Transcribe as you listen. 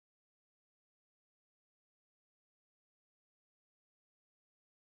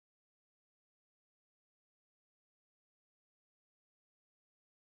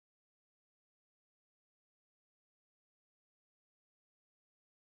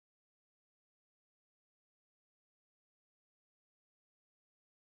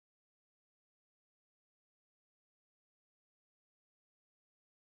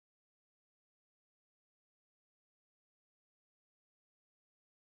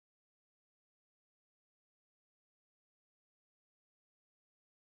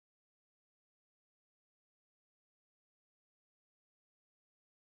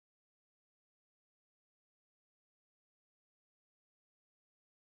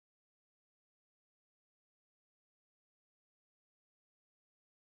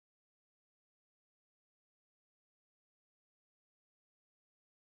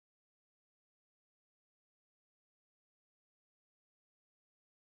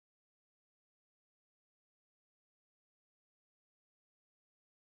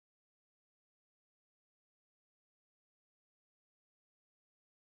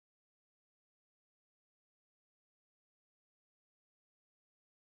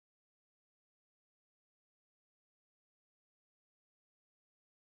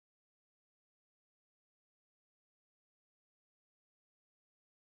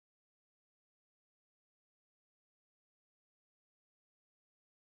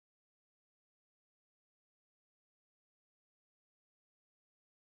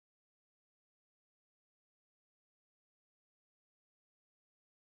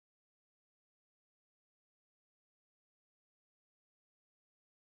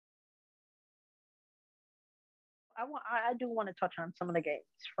I do want to touch on some of the games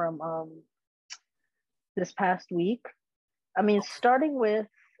from this past week. I mean, starting with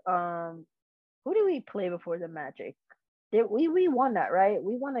who did we play before the Magic? Did we won that, right?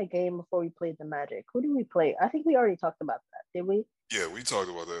 We won a game before we played the Magic. Who did we play? I think we already talked about that. Did we? Yeah, we talked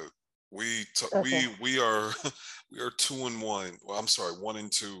about that. Okay. We are we are 2-1. Well, I'm sorry,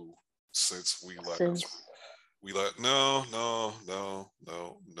 1-2 since Since we let no no no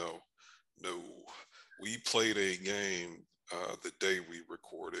no no no. We played a game the day we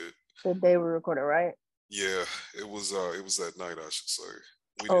recorded. the day we recorded, right? Yeah, it was that night I should say.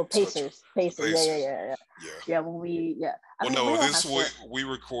 We Oh, didn't touch it. Pacers, The Pacers. Yeah, yeah, Pacers. yeah, yeah. Yeah. Yeah, when we yeah. I Well, mean, we no, don't this have to. we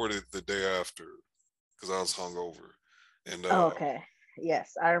recorded the day after because I was hungover, and Oh, okay.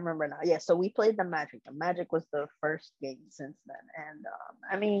 Yes, I remember now. Yeah, so we played the Magic. The Magic was the first game since then, and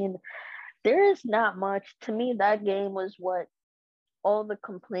I mean, there is not much to me. That game was what all the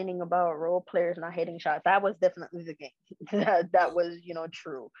complaining about role players not hitting shots. That was definitely the game. That was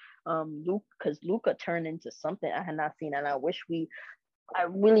true. Luke, because Luka turned into something I had not seen, and I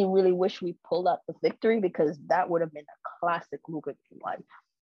really really wish we pulled out the victory because that would have been a classic Luka game. Like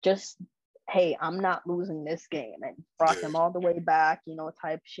just hey, I'm not losing this game and brought yeah, them all the way back,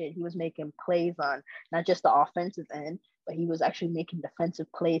 type shit. He was making plays on not just the offensive end, but he was actually making defensive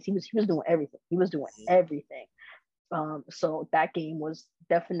plays. He was doing everything. He was doing everything. So that game was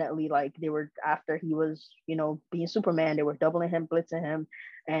definitely like they were after he was, being Superman, they were doubling him, blitzing him,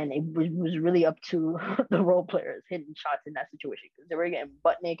 and it was really up to the role players hitting shots in that situation because they were getting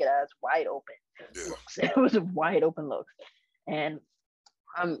butt naked ass wide open yeah. looks. It was wide open looks. And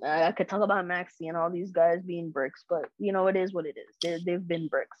I could talk about Maxi and all these guys being bricks, but it is what it is. They've been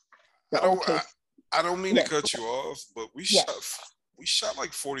bricks. I The don't OK, I don't mean to yes, cut you off, but yes, we shot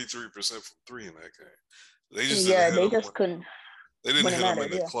like 43% from three in that game. They just didn't yeah. hit They them just couldn't they didn't when it hit them in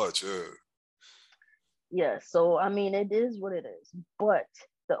mattered. the Yeah, clutch. Yeah. yeah. So I mean, it is what it is. But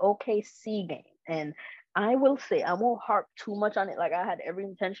the OKC game, and I will say I won't harp too much on it. Like I had every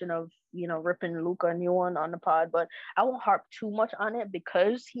intention of ripping Luca a new one on the pod, but I won't harp too much on it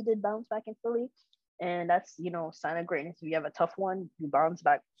because he did bounce back in Philly, and that's sign of greatness. If you have a tough one, you bounce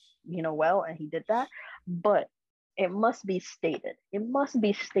back, well, and he did that. But it must be stated. It must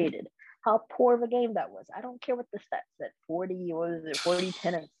be stated how poor of a game that was. I don't care what the stats said. 40, what is it, 40,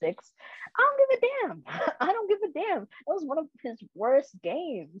 10, and 6. I don't give a damn. I don't give a damn. It was one of his worst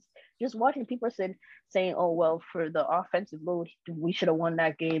games. Just watching people saying, oh well, for the offensive load, we should have won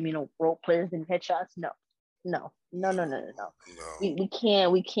that game, role players and headshots. No. No, no, no, no, no, no. No.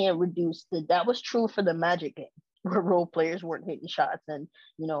 We can't reduce that was true for the Magic game where role players weren't hitting shots and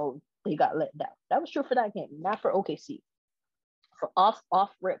they got let down. That was true for that game, not for OKC. For off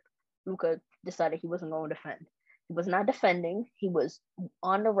rip, Luka decided he wasn't going to defend. He was not defending. He was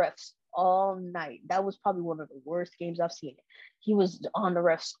on the refs all night. That was probably one of the worst games I've seen. He was on the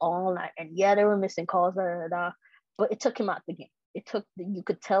refs all night, and yeah, they were missing calls, but it took him out the game. You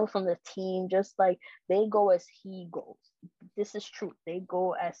could tell from the team, just like they go as he goes. This is true. They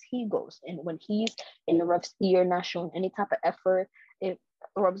go as he goes, and when he's in the refs ear, not showing any type of effort, it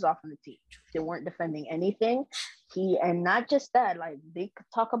rubs off on the team. They weren't defending anything. And not just that, like they could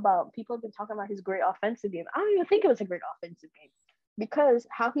talk about people have been talking about his great offensive game. I don't even think it was a great offensive game because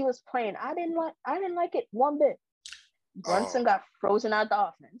how he was playing, I didn't like it one bit. Um, Brunson got frozen out the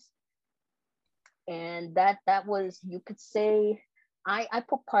offense. And that was, you could say, I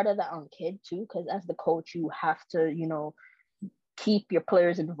put part of that on Kid too, because as the coach, you have to, keep your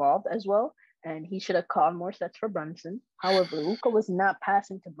players involved as well. And he should have called more sets for Brunson. However, Luca was not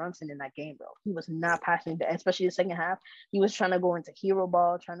passing to Brunson in that game, bro. He was not passing to, especially the second half. He was trying to go into hero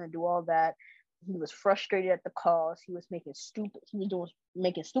ball, trying to do all that. He was frustrated at the calls. He was making stupid. He was doing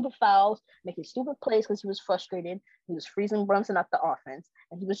making stupid fouls, making stupid plays because he was frustrated. He was freezing Brunson at the offense,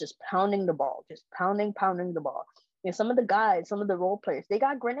 and he was just pounding the ball, just pounding the ball. And some of the guys, some of the role players, they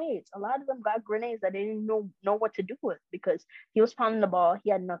got grenades. A lot of them got grenades that they didn't know what to do with because he was pounding the ball. He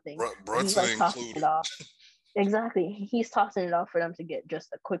had nothing, and he's Brunson like tossing it included. off. Exactly, he's tossing it off for them to get just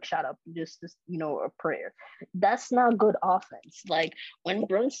a quick shot up, just a prayer. That's not good offense. Like when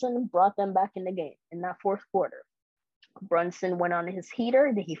Brunson brought them back in the game in that fourth quarter, Brunson went on his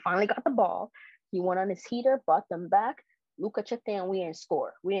heater. He finally got the ball. He went on his heater, brought them back. Luka checked in. We didn't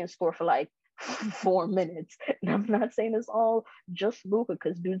score. We didn't score for like 4 minutes. And I'm not saying it's all just Luka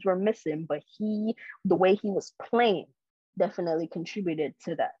because dudes were missing, but the way he was playing, definitely contributed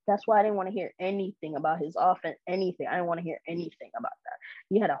to that. That's why I didn't want to hear anything about his offense, anything. I didn't want to hear anything about that.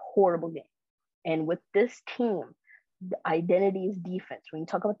 He had a horrible game. And with this team, the identity is defense. When you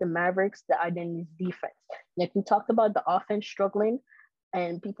talk about the Mavericks, the identity is defense. Like we talked about the offense struggling,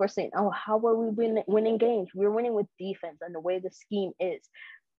 And people are saying, oh, how are we winning games? We're winning with defense and the way the scheme is.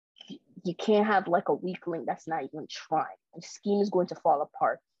 You can't have like a weak link that's not even trying. The scheme is going to fall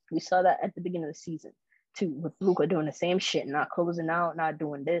apart. We saw that at the beginning of the season too, with Luka doing the same shit, not closing out, not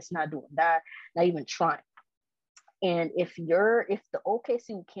doing this, not doing that, not even trying. And if the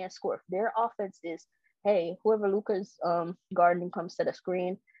OKC can't score, if their offense is, hey, whoever Luka's guarding comes to the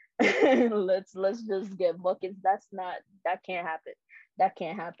screen, let's just get buckets. That can't happen. That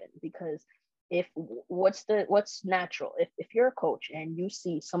can't happen because if what's natural? If you're a coach and you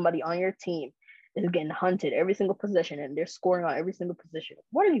see somebody on your team is getting hunted every single possession and they're scoring on every single position,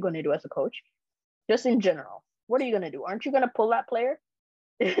 what are you going to do as a coach? Just in general, what are you going to do? Aren't you going to pull that player?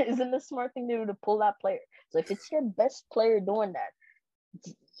 Isn't the smart thing to do to pull that player? So if it's your best player doing that,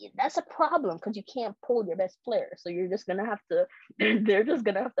 that's a problem because you can't pull your best player. So you're just gonna have to. They're just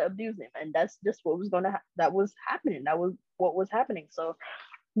gonna have to abuse him, and that's just what was that was happening. That was what was happening. So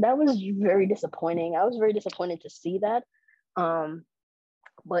that was very disappointing. I was very disappointed to see that.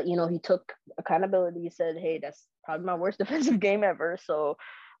 But he took accountability. He said, "Hey, that's probably my worst defensive game ever. So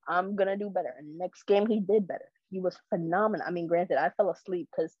I'm gonna do better." And next game, he did better. He was phenomenal. I mean, granted, I fell asleep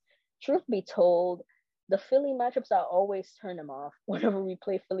because, truth be told, the Philly matchups, I always turn them off whenever we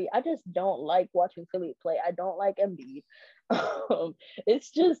play Philly. I just don't like watching Philly play. I don't like Embiid.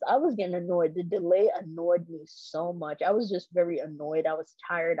 It's just, I was getting annoyed. The delay annoyed me so much. I was just very annoyed. I was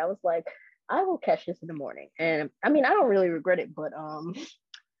tired. I was like, I will catch this in the morning. And I mean, I don't really regret it, but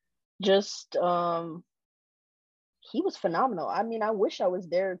just he was phenomenal. I mean, I wish I was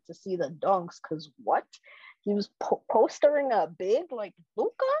there to see the dunks because what? He was postering a big, like,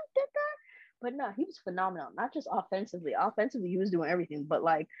 Luka did that? But no, he was phenomenal. Not just offensively. Offensively, he was doing everything. But,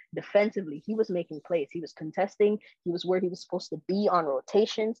 like, defensively, he was making plays. He was contesting. He was where he was supposed to be on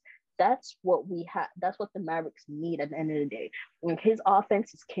rotations. That's what we have. That's what the Mavericks need at the end of the day. When his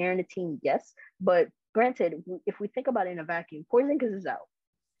offense is carrying the team, yes. But granted, if we think about it in a vacuum, Porzingis is out.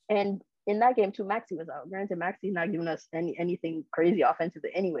 And in that game too, Maxey was out. Granted, Maxey's not giving us anything crazy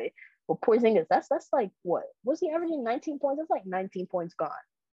offensively anyway. But Porzingis, that's like what? Was he averaging 19 points? That's like 19 points gone.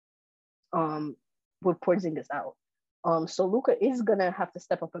 With Porzingis out. So Luka is gonna have to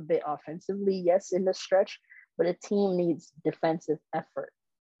step up a bit offensively, yes, in the stretch, but a team needs defensive effort.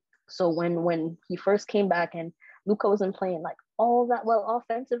 So when he first came back and Luka wasn't playing like all that well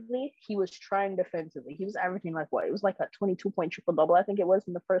offensively, he was trying defensively. He was averaging like what? It was like a 22-point triple-double, I think it was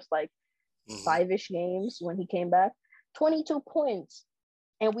in the first like 5-ish games when he came back. 22 points.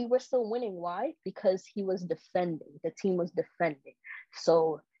 And we were still winning. Why? Because he was defending. The team was defending.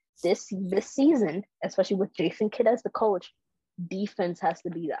 So this season, especially with Jason Kidd as the coach, defense has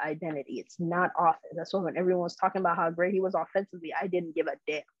to be the identity. It's not offense. That's why when everyone was talking about how great he was offensively, I didn't give a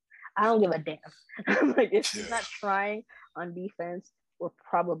damn. I don't give a damn. Like, if he's not trying on defense, we're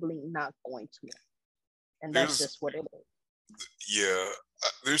probably not going to win. And that's just what it is. Yeah.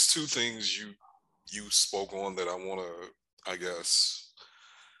 There's two things you spoke on that I want to, I guess,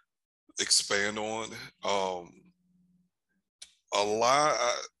 expand on. A lot,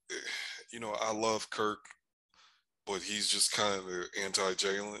 I love Kirk, but he's just kind of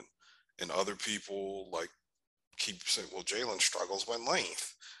anti-Jalen, and other people like keep saying, well, Jalen struggles with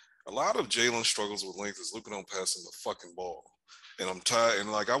length. A lot of Jalen struggles with length is Luka don't pass him the fucking ball. And I'm tired.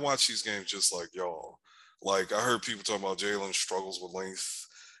 And like, I watch these games just like y'all. Like, I heard people talking about Jalen struggles with length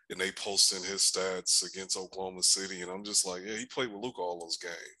and they posting his stats against Oklahoma City. And I'm just like, yeah, he played with Luka all those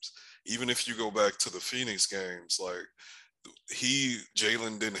games. Even if you go back to the Phoenix games, like,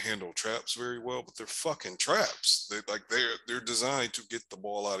 Jalen didn't handle traps very well, but they're fucking traps. They're designed to get the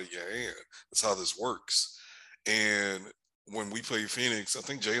ball out of your hand. That's how this works. And when we played Phoenix, I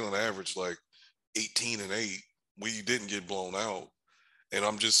think Jalen averaged like 18 and 8. We didn't get blown out. And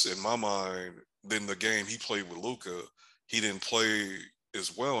I'm just, in my mind, then the game he played with Luka, he didn't play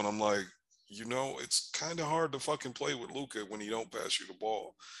as well. And I'm like, it's kind of hard to fucking play with Luka when he don't pass you the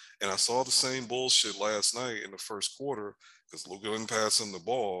ball. And I saw the same bullshit last night in the first quarter because Luka didn't pass him the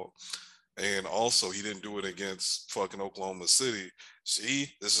ball. And also, he didn't do it against fucking Oklahoma City.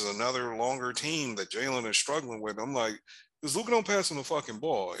 See, this is another longer team that Jalen is struggling with. I'm like, because Luka don't pass him the fucking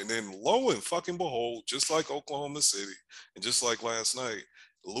ball. And then lo and fucking behold, just like Oklahoma City and just like last night,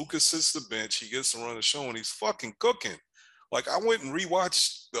 Luka sits the bench. He gets to run the show and he's fucking cooking. Like, I went and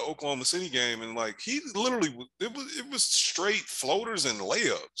rewatched the Oklahoma City game, and like, he literally, it was straight floaters and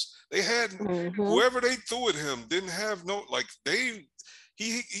layups. They had whoever they threw at him didn't have no, like, they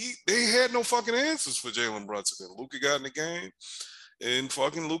had no fucking answers for Jalen Brunson. And Luka got in the game, and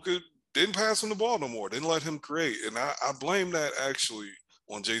fucking Luka didn't pass him the ball no more. Didn't let him create. And I blame that actually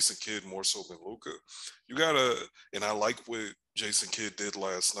on Jason Kidd more so than Luka. You gotta, and I like what Jason Kidd did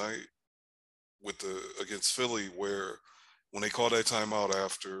last night against Philly, where when they called that timeout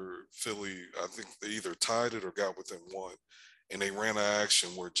after Philly, I think they either tied it or got within one, and they ran an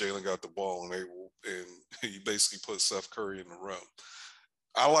action where Jalen got the ball and he basically put Seth Curry in the rim.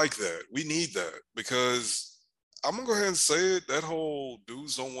 I like that. We need that because I'm gonna go ahead and say it. That whole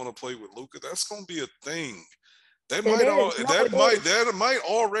dudes don't want to play with Luka. That's gonna be a thing. That It might is. No, it is. that might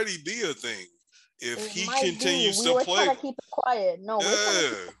already be a thing if It he might be. continues We to were play. trying to keep it quiet. No, we're trying to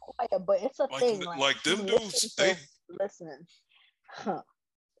keep Yeah, it quiet, but it's a thing. like He them listens dudes. to listen. Huh.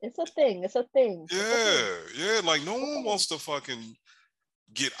 It's a thing. It's a thing. It's a thing. Yeah. Like no one wants to fucking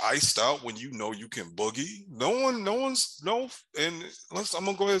get iced out when you know you can boogie. And I'm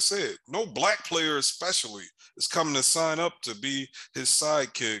gonna go ahead and say it. No black player, especially, is coming to sign up to be his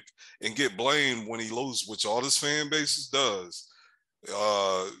sidekick and get blamed when he loses, which all this fan base does.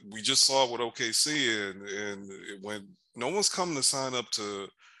 We just saw it with OKC, and when no one's coming to sign up to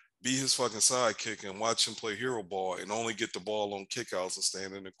be his fucking sidekick and watch him play hero ball and only get the ball on kickouts and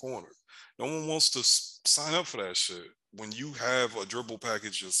stand in the corner. No one wants to sign up for that shit when you have a dribble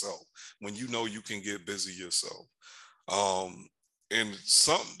package yourself, when you know you can get busy yourself. Um, and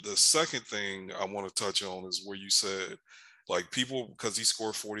the second thing I want to touch on is where you said, like, people, because he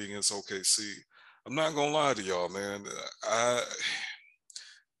scored 40 against OKC. I'm not gonna lie to y'all, man. I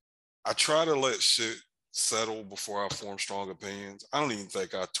try to let shit settle before I form strong opinions. I don't even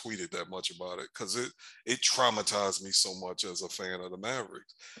think I tweeted that much about it because it traumatized me so much as a fan of the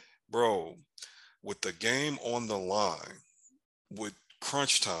Mavericks. Bro, with the game on the line, with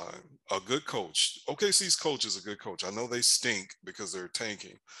crunch time, a good coach. OKC's coach is a good coach. I know they stink because they're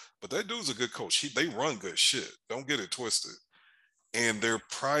tanking, but that dude's a good coach. They run good shit. Don't get it twisted. And their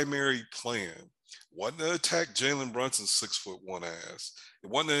primary plan wasn't to attack Jalen Brunson's 6'1" ass. It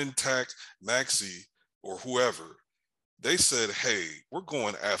wasn't to attack Maxey or whoever. They said, hey, we're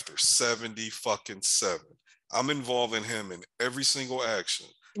going after 70 fucking 7. I'm involving him in every single action.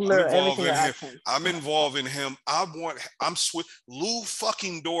 Literally every single action. I'm involving him. Lou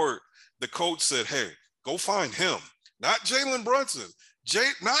fucking Dort. The coach said, hey, go find him, not Jalen Brunson.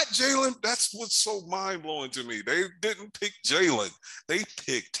 Not Jalen. That's what's so mind blowing to me. They didn't pick Jalen. They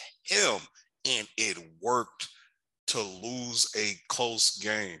picked him, and it worked to lose a close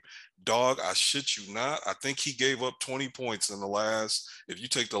game. Dog, I shit you not. I think he gave up 20 points in the last, if you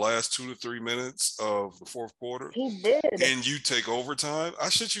take the last 2 to 3 minutes of the fourth quarter. He did. And you take overtime. I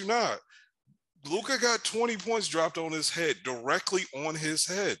shit you not. Luka got 20 points dropped on his head, directly on his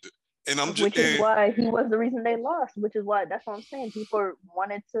head. And which is why he was the reason they lost, which is why, that's what I'm saying. People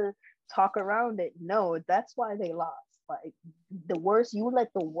wanted to talk around it. No, that's why they lost. Like, you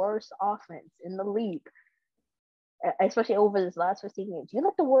let the worst offense in the league, especially over this last 15 games, you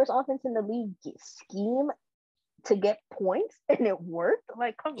let the worst offense in the league scheme to get points, and it worked.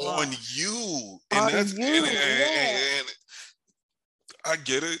 Like, come on. On you. And and I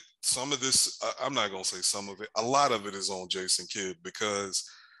get it. Some of this, I'm not going to say some of it. A lot of it is on Jason Kidd because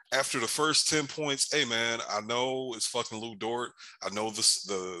after the first 10 points, hey, man, I know it's fucking Lou Dort. I know the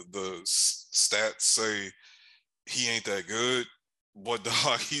stats say he ain't that good. But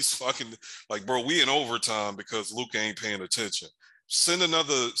dog, he's fucking like, bro, we in overtime because Luke ain't paying attention. Send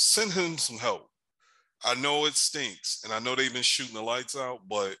him some help. I know it stinks, and I know they've been shooting the lights out,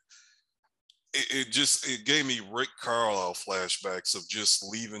 but it gave me Rick Carlisle flashbacks of just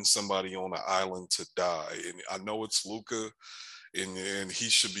leaving somebody on an island to die. And I know it's Luka, and he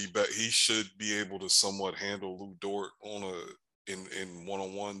should be able to somewhat handle Lou Dort in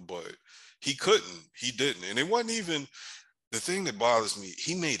one-on-one, but he couldn't. He didn't, and it wasn't even. The thing that bothers me,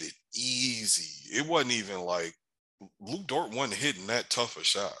 he made it easy. It wasn't even like Lou Dort wasn't hitting that tough of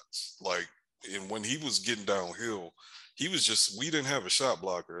shots. Like, and when he was getting downhill, we didn't have a shot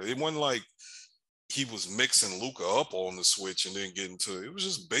blocker. It wasn't like he was mixing Luka up on the switch and then getting to it. It was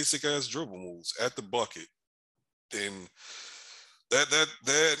just basic ass dribble moves at the bucket. And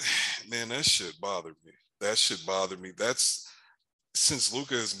that man, that shit bothered me. That shit bothered me. That's since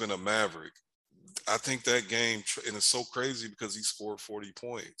Luka has been a Maverick. I think that game, and it's so crazy because he scored 40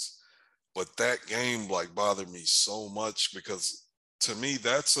 points, but that game like bothered me so much because to me,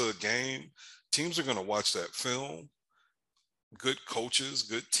 that's a game teams are going to watch that film. Good coaches,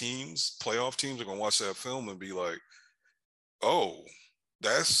 good teams, playoff teams are going to watch that film and be like, oh,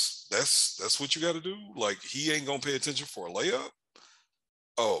 that's what you got to do. Like, he ain't going to pay attention for a layup.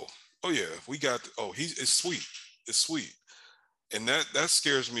 Oh yeah, it's sweet. It's sweet. And that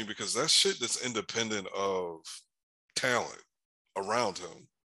scares me because that's shit that's independent of talent around him.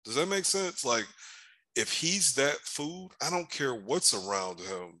 Does that make sense? Like, if he's that food, I don't care what's around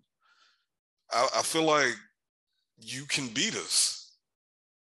him. I feel like you can beat us.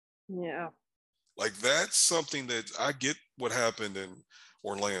 Yeah. Like that's something that I get what happened in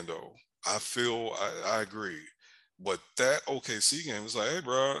Orlando. I feel I agree. But that OKC game is like, hey,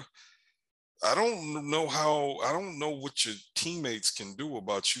 bro, I don't know what your teammates can do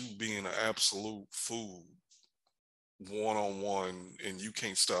about you being an absolute fool one on one and you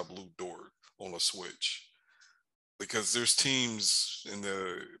can't stop Lou Dort on a switch. Because there's teams in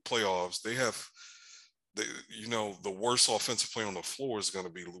the playoffs, they have the worst offensive player on the floor is going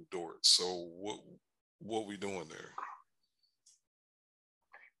to be Lou Dort. So what we doing there?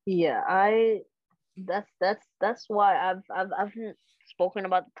 Yeah, that's why I've spoken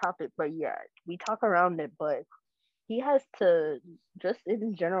about the topic, but yeah, we talk around it, but he has to just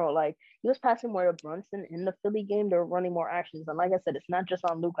in general, like he was passing more to Brunson in the Philly game. They're running more actions, and like I said, it's not just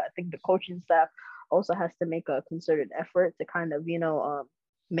on Luka. I think the coaching staff also has to make a concerted effort to kind of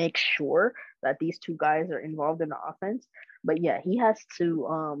make sure that these two guys are involved in the offense. But yeah, he has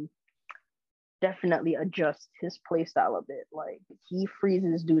to definitely adjust his play style a bit. Like he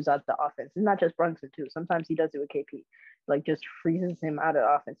freezes dudes out the offense. It's not just Brunson too. Sometimes he does it with KP. Like just freezes him out of the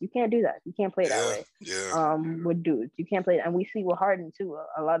offense. You can't do that. You can't play that Yeah, way. yeah. With dudes. You can't play that. And we see with Harden too,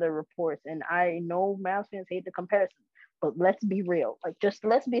 a lot of reports. And I know Mavs fans hate the comparison, but let's be real. Like just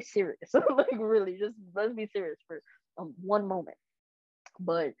let's be serious. Like really, just let's be serious for one moment.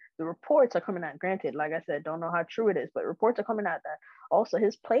 But the reports are coming out. Granted, like I said, don't know how true it is, but reports are coming out that also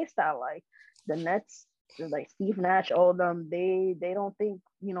his play style, like the Nets, like Steve Nash, all of them, they don't think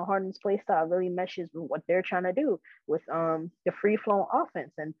Harden's play style really meshes with what they're trying to do with the free flowing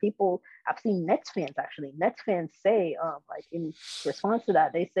offense. And people, I've seen Nets fans say like in response to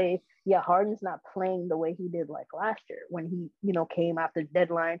that, they say, yeah, Harden's not playing the way he did like last year when he came after the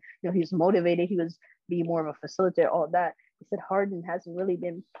deadline. He was motivated. He was be more of a facilitator, all that. He said Harden hasn't really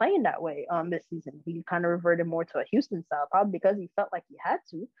been playing that way this season. He kind of reverted more to a Houston style, probably because he felt like he had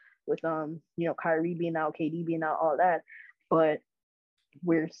to with Kyrie being out, KD being out, all that. But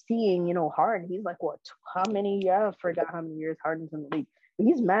we're seeing, Harden, he's like what, how many, I forgot how many years Harden's in the league. But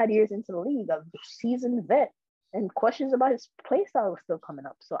he's mad years into the league, a seasoned vet. And questions about his play style are still coming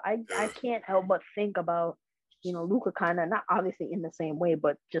up. So I can't help but think about, Luka kind of not obviously in the same way,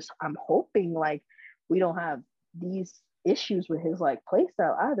 but just I'm hoping like we don't have these issues with his like play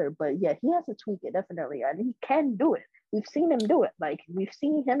style either. But yeah, he has to tweak it definitely, and he can do it. We've seen him do it. Like we've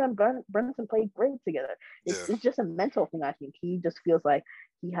seen him and Brunson play great together. Yeah. It's just a mental thing. I think he just feels like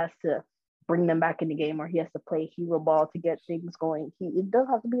he has to bring them back in the game, or he has to play hero ball to get things going. It does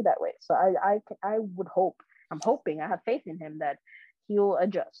have to be that way. So I would hope. I'm hoping. I have faith in him that he'll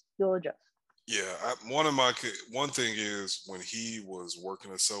adjust. He'll adjust. Yeah, one thing is when he was working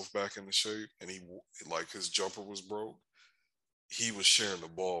himself back into shape and he like his jumper was broke, he was sharing the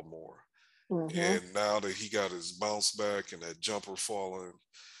ball more. Mm-hmm. And now that he got his bounce back and that jumper falling,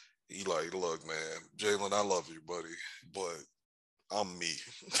 he like, look, man, Jalen, I love you, buddy, but I'm me.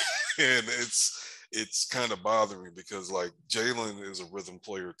 And it's kind of bothering me because like Jalen is a rhythm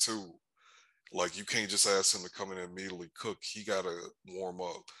player too. Like you can't just ask him to come in and immediately cook. He got to warm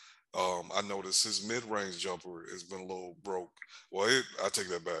up. I noticed his mid-range jumper has been a little broke. Well, I take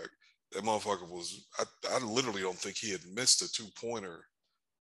that back. That motherfucker was. I literally don't think he had missed a two-pointer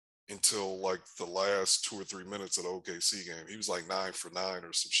until like the last 2 or 3 minutes of the OKC game. He was like 9 for 9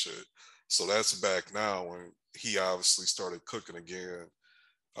 or some shit. So that's back now, and he obviously started cooking again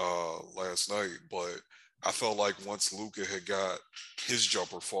last night. But I felt like once Luka had got his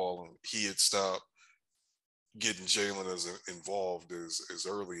jumper falling, he had stopped getting Jalen as involved as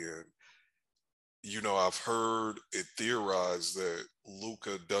early in. I've heard it theorized that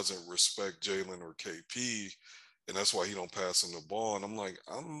Luka doesn't respect Jalen or KP, and that's why he don't pass him the ball. And I'm like,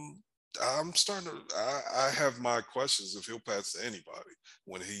 I'm starting to. I have my questions if he'll pass to anybody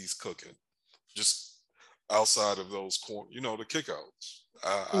when he's cooking, just outside of those the kickouts.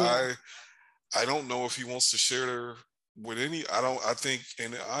 I don't know if he wants to share with any. I think,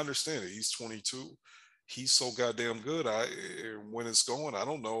 and I understand it. He's 22. He's so goddamn good. When it's going, I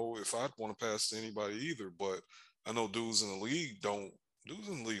don't know if I'd want to pass to anybody either. But I know dudes in the league don't. Dudes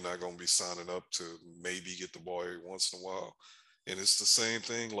in the league not gonna be signing up to maybe get the ball every once in a while. And it's the same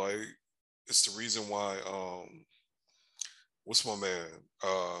thing. Like it's the reason why. What's my man?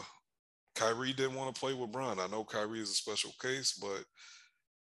 Kyrie didn't want to play with Bron. I know Kyrie is a special case, but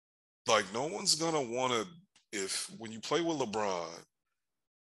like no one's gonna want to. If when you play with LeBron,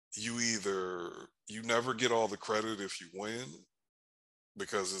 you never get all the credit if you win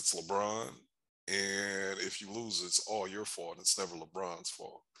because it's LeBron, and if you lose, it's all your fault. It's never LeBron's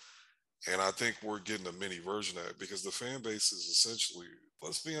fault. And I think we're getting a mini version of that because the fan base is essentially,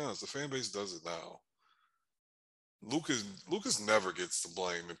 let's be honest, the fan base does it now. Luka's never gets the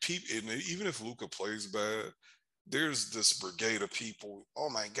blame, and even if Luka plays bad, there's this brigade of people. Oh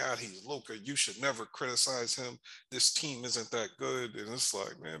my God, he's Luka. You should never criticize him. This team isn't that good, and it's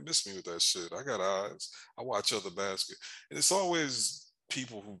like, man, miss me with that shit. I got eyes. I watch other basket, and it's always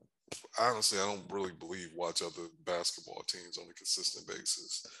people who, honestly, I don't really believe watch other basketball teams on a consistent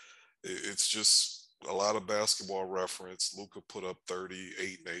basis. It's just a lot of basketball reference. Luka put up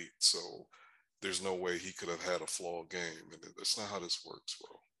 38 and 8, so there's no way he could have had a flawed game. And that's not how this works,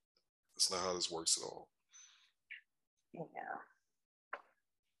 bro. That's not how this works at all. Yeah.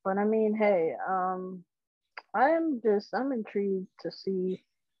 But I mean, hey, I'm intrigued to see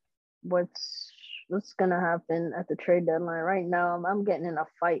what's gonna happen at the trade deadline. Right now, I'm getting in a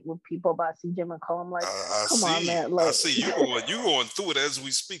fight with people about CJ McCollum. Like, I come on, see. man. I Like, see you going through it as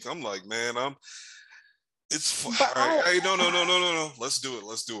we speak. I'm like, man, it's all but right. Hey, no. Let's do it.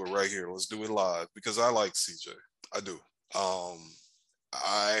 Let's do it right here. Let's do it live because I like CJ. I do.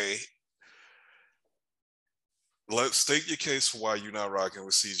 I Let's state your case for why you're not rocking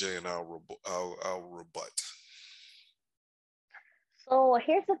with CJ, and I'll rebut. So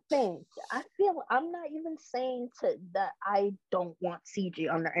here's the thing. I feel I'm not even saying that I don't want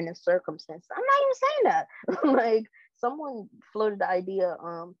CJ under any circumstance. I'm not even saying that. Like someone floated the idea,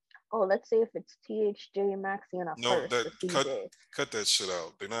 oh, let's say if it's THJ Maxi and a No, first that for CJ. cut that shit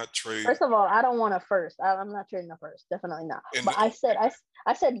out. They're not trade. First of all, I don't want a first. I'm not trading a first. Definitely not. And But I said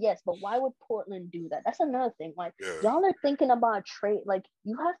yes. But why would Portland do that? That's another thing. Like yeah, y'all are thinking about trade. Like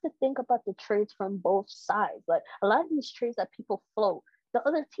you have to think about the trades from both sides. Like a lot of these trades that people float, the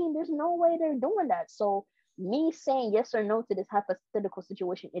other team, there's no way they're doing that. So me saying yes or no to this hypothetical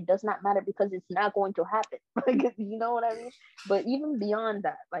situation, it does not matter because it's not going to happen. Like you know what I yeah. mean? But even beyond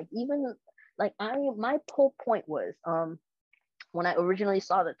that, my whole point was when I originally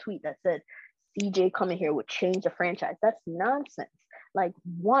saw the tweet that said CJ coming here would change the franchise. That's nonsense. Like,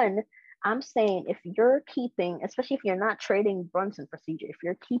 one, I'm saying if you're keeping, especially if you're not trading Brunson for CJ, if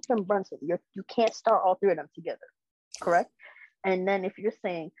you're keeping Brunson, you can't start all three of them together, Right. correct? And then if you're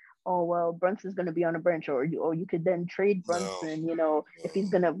saying, oh well, Brunson's gonna be on the bench, or you could then trade No, Brunson, if no. he's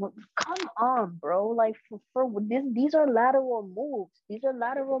gonna come on, bro. Like for this, these are lateral moves. These are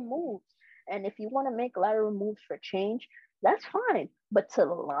lateral moves. And if you want to make lateral moves for change, that's fine. But to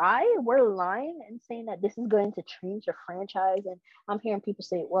lie, we're lying and saying that this is going to change the franchise. And I'm hearing people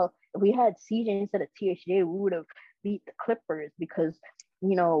say, well, if we had CJ instead of THJ, we would have beat the Clippers because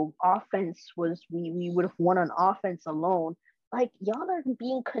offense was we would have won on offense alone. Like y'all are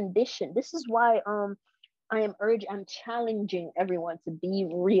being conditioned. This is why I'm challenging everyone to be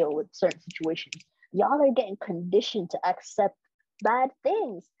real with certain situations. Y'all are getting conditioned to accept bad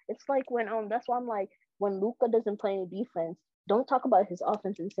things. It's like when that's why I'm like when Luka doesn't play any defense, don't talk about his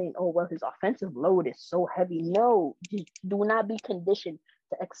offense and saying, oh well, his offensive load is so heavy. No, do not be conditioned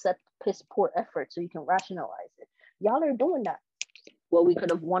to accept piss poor effort so you can rationalize it. Y'all are doing that. Well, we could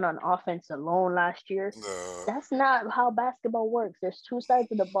have won on offense alone last year. No. That's not how basketball works. There's two sides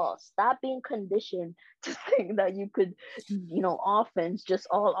of the ball. Stop being conditioned to think that you could, offense, just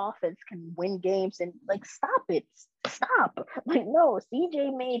all offense can win games and like stop it. Stop. Like, no,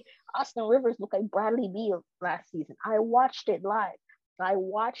 CJ made Austin Rivers look like Bradley Beal last season. I watched it live. I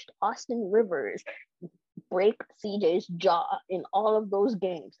watched Austin Rivers break CJ's jaw in all of those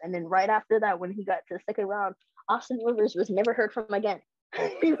games. And then right after that, when he got to the second round, Austin Rivers was never heard from again.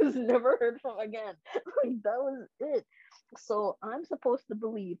 He was never heard from again. Like, that was it. So I'm supposed to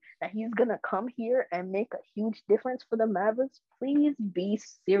believe that he's gonna come here and make a huge difference for the Mavericks. Please be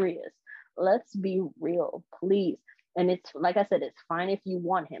serious. Let's be real, please. And it's like I said, it's fine if you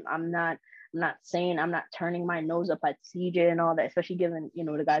want him. I'm not saying I'm not turning my nose up at CJ and all that, especially given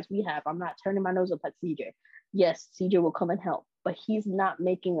the guys we have. I'm not turning my nose up at CJ. Yes, CJ will come and help, but he's not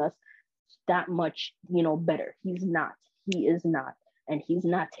making us that much, better. He's not. He is not, and he's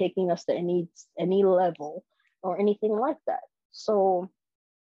not taking us to any level or anything like that. So,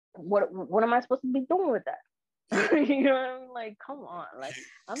 what am I supposed to be doing with that? You know what I mean? Like, come on. Like,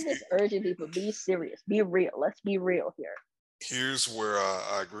 I'm just urging people, be serious, be real. Let's be real here. Here's where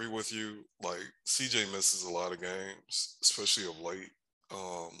I agree with you. Like CJ misses a lot of games, especially of late.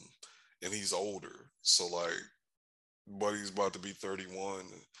 Um, and he's older. So like buddy's about to be 31.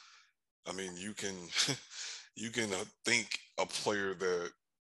 I mean, you can you can think a player that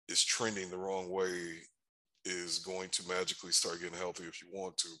is trending the wrong way is going to magically start getting healthy if you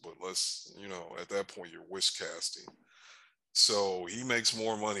want to, but at that point you're wish casting. So he makes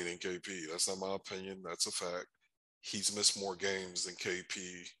more money than KP. That's not my opinion. That's a fact. He's missed more games than KP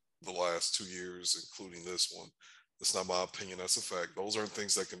the last 2 years, including this one. That's not my opinion. That's a fact. Those aren't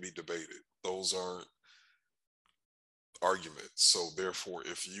things that can be debated. Those aren't argument. So therefore,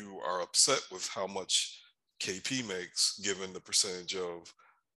 if you are upset with how much KP makes, given the percentage of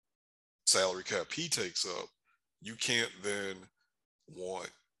salary cap he takes up, you can't then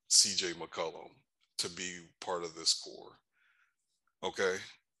want CJ McCollum to be part of this core. Okay.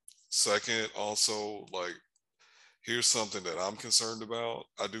 Second, also, like, here's something that I'm concerned about.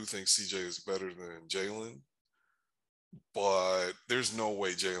 I do think CJ is better than Jalen, but there's no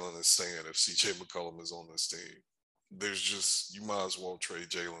way Jalen is staying if CJ McCollum is on this team. There's just, you might as well trade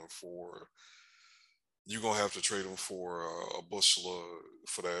Jalen for, you're going to have to trade him for a bushel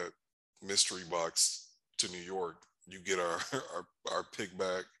for that mystery box to New York. You get our pick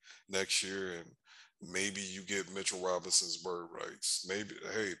back next year, and maybe you get Mitchell Robinson's bird rights. Maybe,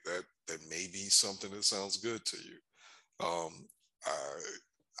 hey, that may be something that sounds good to you.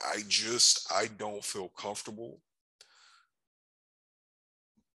 I don't feel comfortable.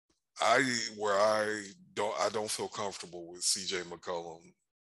 I don't feel comfortable with CJ McCollum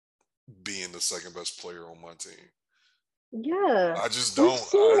being the second best player on my team. Yeah, I just we've don't.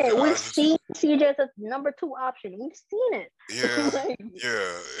 seen it. We've seen CJ as a number 2 option. We've seen it. Yeah,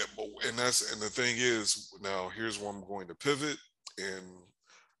 yeah. And the thing is, now here's where I'm going to pivot and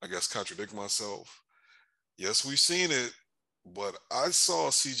I guess contradict myself. Yes, we've seen it, but I saw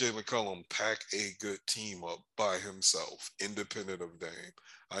CJ McCollum pack a good team up by himself, independent of Dame.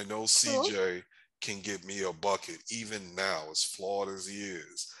 I know CJ can get me a bucket even now, as flawed as he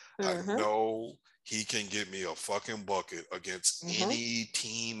is. I know he can get me a fucking bucket against any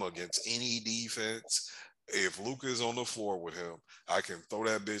team, against any defense. If Luka is on the floor with him, I can throw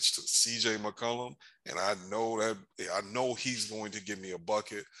that bitch to CJ McCollum, and I know he's going to give me a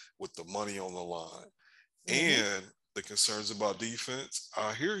bucket with the money on the line. And the concerns about defense,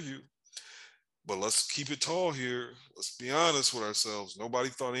 I hear you. But let's keep it tall here. Let's be honest with ourselves. Nobody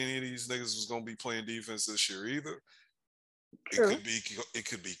thought any of these niggas was gonna be playing defense this year either. True. It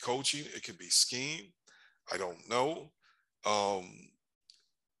could be coaching, it could be scheme. I don't know.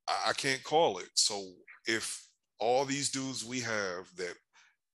 I can't call it. So if all these dudes we have that,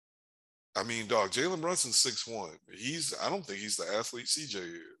 I mean, dog, Jalen Brunson's 6'1". I don't think he's the athlete CJ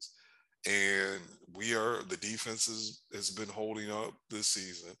is. And the defense has been holding up this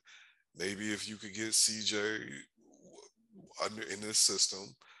season. Maybe if you could get CJ in this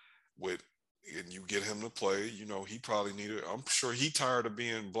system and you get him to play, he probably needed, I'm sure he tired of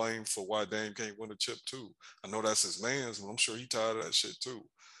being blamed for why Dame can't win a chip too. I know that's his man's, but I'm sure he tired of that shit too.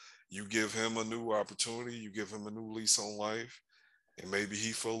 You give him a new opportunity, you give him a new lease on life, and maybe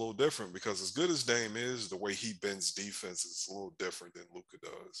he feel a little different, because as good as Dame is, the way he bends defense is a little different than Luka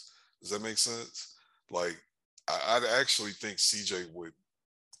does. Does that make sense? Like, I'd actually think CJ would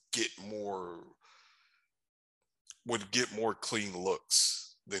get more clean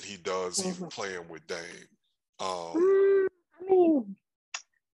looks than he does even playing with Dame. I mean,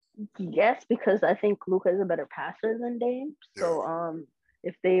 yes, because I think Luka is a better passer than Dame. So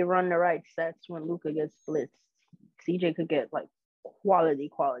if they run the right sets when Luka gets blitzed, CJ could get like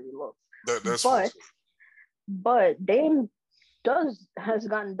quality looks. But Dame has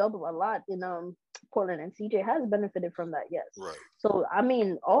gotten double a lot in Portland, and CJ has benefited from that. Yes. Right. So I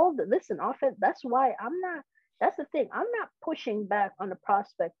mean, offense. That's why that's the thing. I'm not pushing back on the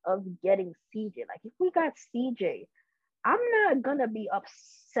prospect of getting CJ. Like, if we got CJ, I'm not gonna be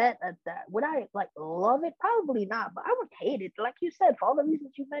upset at that. Would I love it? Probably not, but I would hate it. Like you said, for all the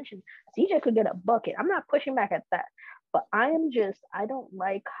reasons you mentioned, CJ could get a bucket. I'm not pushing back at that. But I don't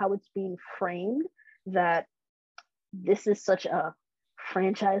like how it's being framed that this is such a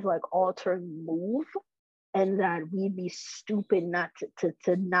franchise altering move, and that we'd be stupid not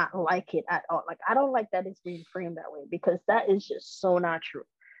to not like it at all. Like, I don't like that it's being framed that way, because that is just so not true.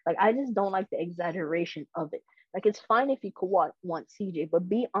 Like, I just don't like the exaggeration of it. Like, it's fine if you could want CJ, but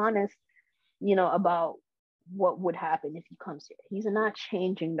be honest, about what would happen if he comes here. He's not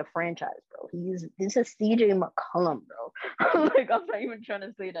changing the franchise, bro. This is CJ McCollum, bro. Like, I'm not even trying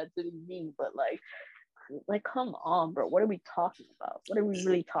to say that to be mean, but like, come on, bro. What are we talking about? What are we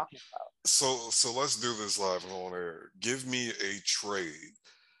really talking about? So let's do this live and on air. Give me a trade.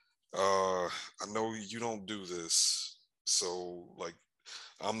 I know you don't do this, so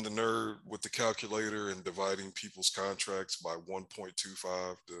I'm the nerd with the calculator and dividing people's contracts by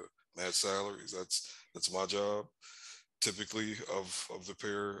 1.25 to match salaries. That's my job. Typically of the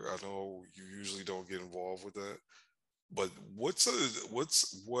pair. I know you usually don't get involved with that. But what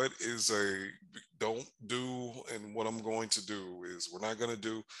don't do, and what I'm going to do is, we're not going to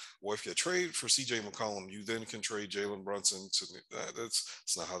do, well, if you trade for CJ McCollum, you then can trade Jalen Brunson to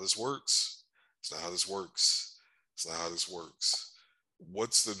that's not how this works. It's not how this works. It's not how this works.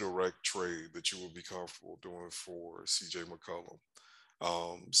 what's the direct trade that you would be comfortable doing for CJ McCollum?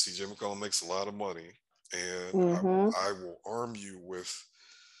 CJ McCollum makes a lot of money, and Mm-hmm. I will arm you with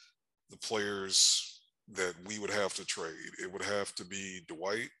the players that we would have to trade. It would have to be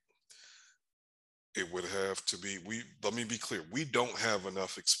Dwight. It would have to be we. Let me be clear. We don't have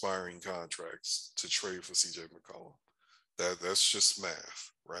enough expiring contracts to trade for CJ McCollum. That's just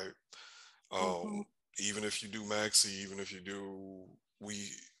math, right? Mm-hmm. Um, even if you do Maxi, even if you do we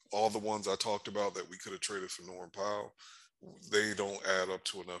all the ones I talked about that we could have traded for Norm Powell, they don't add up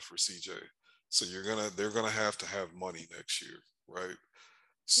to enough for CJ. So they're gonna have to have money next year, right?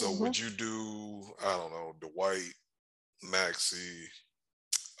 So Mm-hmm. would you do I don't know Dwight, Maxi?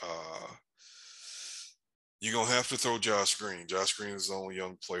 Uh, you're gonna have to throw Josh Green. Josh Green is the only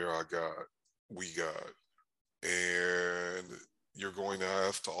young player we got, and you're going to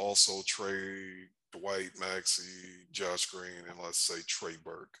have to also trade Dwight, Maxey, Josh Green, and let's say Trey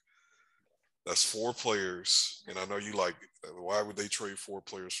Burke. That's four players, and I know you like why would they trade four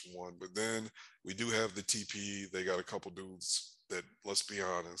players for one? But then we do have the TP. They got a couple dudes that, let's be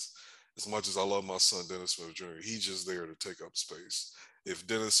honest, as much as I love my son Dennis Smith Jr., he's just there to take up space. If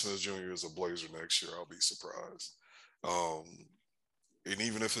Dennis Smith Jr. is a Blazer next year, I'll be surprised. Um, and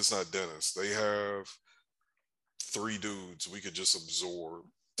even if it's not Dennis, they have three dudes we could just absorb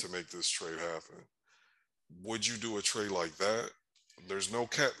to make this trade happen. Would you do a trade like that? There's no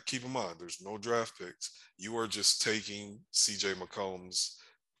cap. Keep in mind, there's no draft picks. You are just taking CJ McCollum's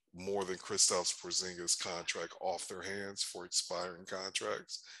more than Kristaps Porzingis contract off their hands for expiring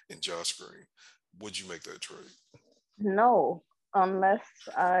contracts and Josh Green. Would you make that trade? No, unless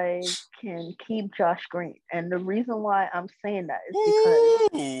I can keep Josh Green. And the reason why I'm saying that is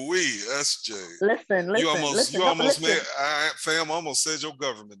because Ooh, wee, SJ. listen, You no, almost made listen. fam almost said your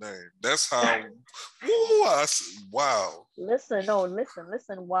government name. That's how. Wow. Listen, no, listen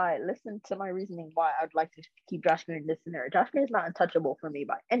why. Listen to my reasoning why I'd like to keep Josh Green in this scenario. Josh Green is not untouchable for me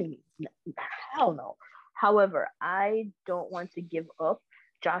by any means. Hell no. However, I don't want to give up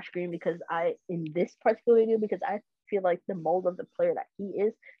Josh Green because in this particular deal, because I feel like the mold of the player that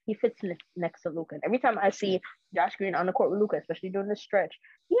he fits next to Luka. And every time I see Josh Green on the court with Luka, especially during the stretch,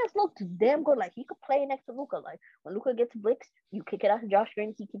 he has looked damn good. Like he could play next to Luka. Like when Luka gets blitz, you kick it out to Josh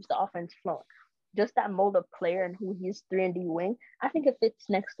Green, he keeps the offense flowing. Just that mold of player and who he's 3-and-D wing, I think it fits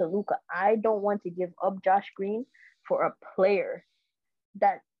next to Luka. I don't want to give up Josh Green for a player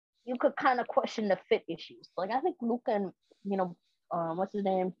that you could kind of question the fit issues. Like I think Luka and what's his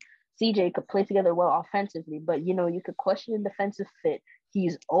name, CJ could play together well offensively, but you could question the defensive fit.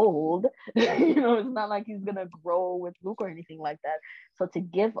 He's old, it's not like he's gonna grow with Luka or anything like that. So to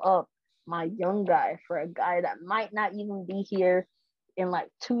give up my young guy for a guy that might not even be here in like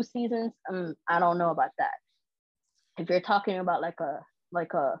 2 seasons, I don't know about that. If you're talking about like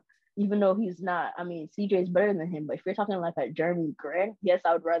a even though he's not, I mean, CJ is better than him, but if you're talking like a Jeremy Grant, yes,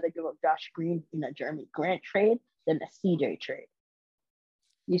 I would rather give up Josh Green in a Jeremy Grant trade than a CJ trade.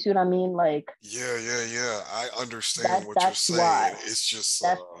 You see what I mean? Like Yeah. I understand what you're that's saying. why. It's just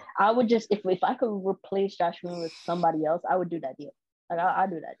That's I would just if I could replace Josh Green with somebody else, I would do that deal. Like I'll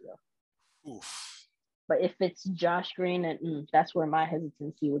do that deal. oof. But if it's Josh Green, and that's where my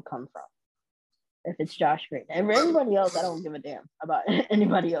hesitancy would come from. If it's Josh Green, and for everybody else, I don't give a damn about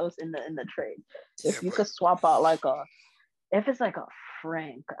anybody else in the trade. Yeah, If you but could swap out if it's like a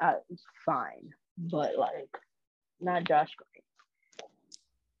Frank, it's fine. But like, not Josh Green.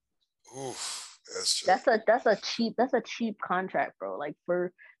 oof, SJ. That's a cheap contract, bro. Like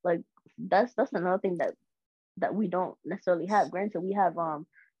for like that's another thing that we don't necessarily have. Granted, we have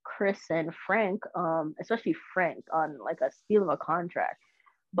Chris and Frank, especially Frank on like a steal of a contract.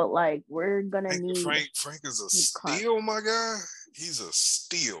 But like we're gonna need Frank is a cheap steal, my guy. He's a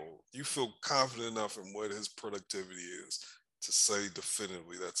steal. You feel confident enough in what his productivity is to say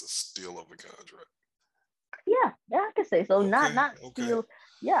definitively that's a steal of a contract. Yeah, I can say so. Okay, Not okay. steal.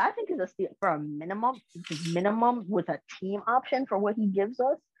 Yeah, I think it's a steal for a minimum with a team option for what he gives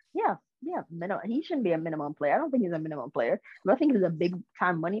us. Yeah, yeah, minimum. He shouldn't be a minimum player. I don't think he's a minimum player. Do I think he's a big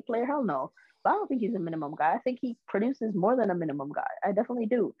time money player? Hell no. But I don't think he's a minimum guy. I think he produces more than a minimum guy. I definitely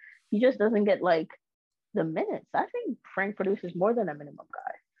do. He just doesn't get like the minutes. I think Frank produces more than a minimum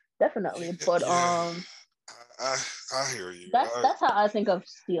guy. Definitely. But Yeah, I, I hear you. that's how I think of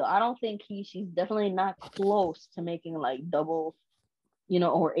Steele. I don't think she's definitely not close to making like double,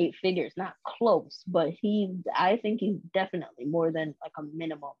 or 8 figures. Not close, but I think he's definitely more than like a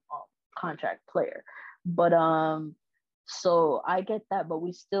minimum contract player. But so I get that, but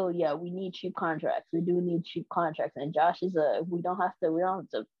we still, yeah, we need cheap contracts. We do need cheap contracts, and Josh is we don't have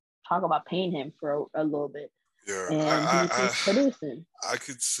to talk about paying him for a little bit. Yeah, and he's producing. I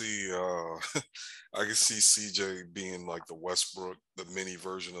could see I could see CJ being like the Westbrook, the mini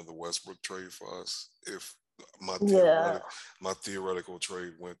version of the Westbrook trade for us if my Yeah, theoretical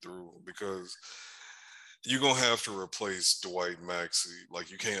trade went through, because you're gonna have to replace Dwight Maxey.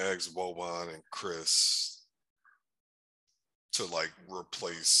 Like, you can't ask Boban and Chris to like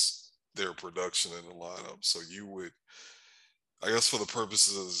replace their production in the lineup. So you would, I guess, for the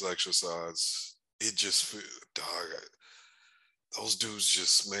purposes of this exercise, it just, dog, those dudes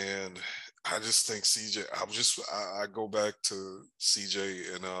just, man, I just think CJ, I go back to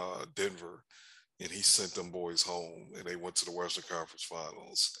CJ in Denver, and he sent them boys home and they went to the Western Conference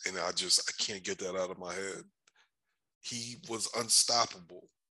Finals. And I can't get that out of my head. He was unstoppable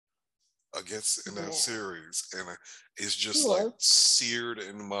against in that series. And it's just like seared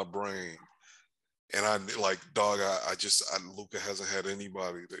into my brain. And I like, dog, Luka hasn't had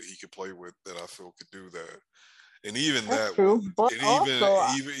anybody that he could play with that I feel could do that. And even that's true. But also,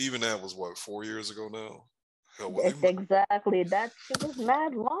 even that was what, 4 years ago now. Hell, it's exactly that shit was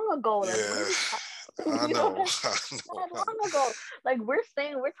mad long ago. Yeah, I know. Mad long ago. Like we're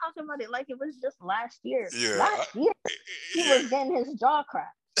talking about it like it was just last year. Yeah, last year he was getting his jaw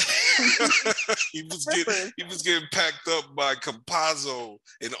cracked. he was getting packed up by Campazzo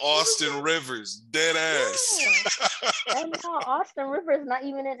and Austin Rivers, dead ass. Yeah. And now Austin Rivers not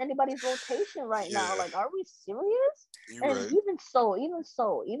even in anybody's rotation right now. Like, are we serious? You're right. Even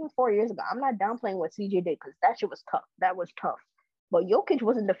 4 years ago, I'm not downplaying what CJ did because that shit was tough. That was tough. But Jokic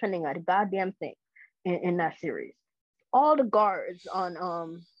wasn't defending a goddamn thing in that series. All the guards on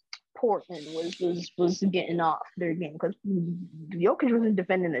Portland was getting off their game because Jokic wasn't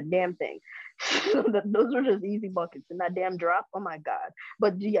defending a damn thing. Those were just easy buckets, and that damn drop, oh my god.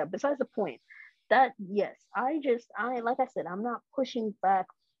 But yeah, besides the point, that yes, I like I said, I'm not pushing back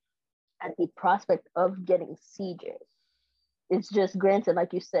at the prospect of getting CJ. It's just, granted,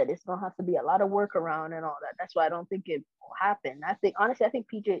 like you said, it's gonna have to be a lot of work around and all that. That's why I don't think it will happen. I think I think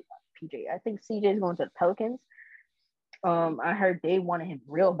CJ is going to the Pelicans. I heard they wanted him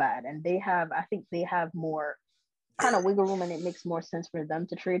real bad, and I think they have more kind of wiggle room, and it makes more sense for them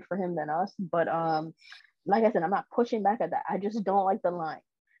to trade for him than us. But like I said, I'm not pushing back at that. I just don't like the line.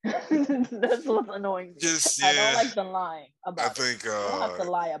 That's what's annoying me. I don't like the line about it. We don't have to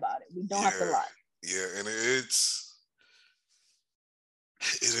lie about it. We don't have to lie. Yeah, and it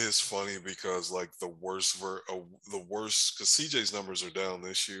is funny because like the worst, because CJ's numbers are down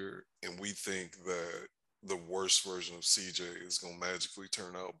this year, and we think that the worst version of CJ is going to magically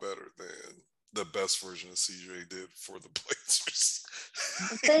turn out better than the best version of CJ did for the Blazers.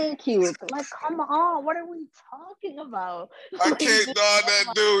 Thank you. Like, come on, what are we talking about? I can't, that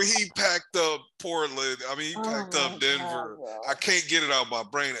dude, he packed up Portland. I mean, he packed up Denver. God, I can't get it out of my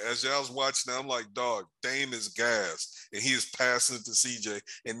brain. As I was watching that, I'm like, dog, Dame is gassed, and he is passing it to CJ,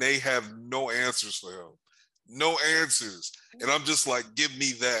 and they have no answers for him. No answers. And I'm just like, give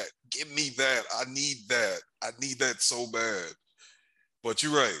me that. Give me that. I need that. I need that so bad. But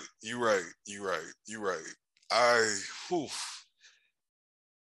you're right.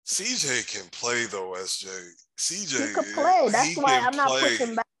 CJ can play though, SJ. CJ, he could play. That's why I'm not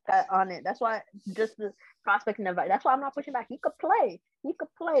pushing back on it. That's why just the prospect and advice. That's why I'm not pushing back. He could play,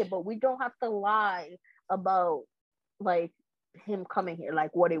 but we don't have to lie about like him coming here,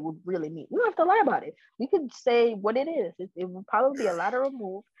 like what it would really mean. We don't have to lie about it. We could say what it is. It would probably be a lateral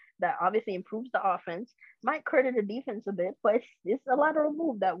move that obviously improves the offense, might credit the defense a bit, but it's a lateral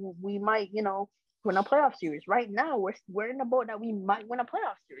move that we might, win a playoff series. Right now, we're in the boat that we might win a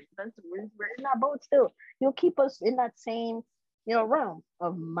playoff series. We're in that boat still. He'll keep us in that same, realm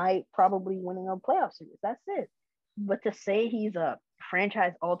of might probably winning a playoff series. That's it. But to say he's a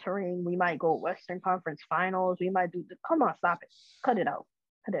franchise altering, we might go Western Conference Finals, we might do. Come on, stop it. Cut it out.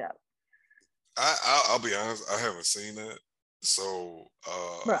 I'll be honest. I haven't seen that. So,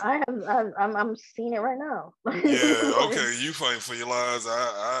 bro, I'm seeing it right now. Yeah, okay, you fighting for your lives.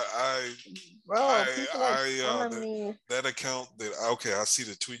 That account I see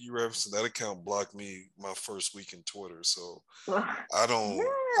the tweet you referenced. That account blocked me my first week in Twitter, so I don't.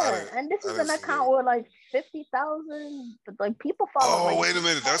 Yeah, and this is an account with like 50,000 like people follow. Oh, wait a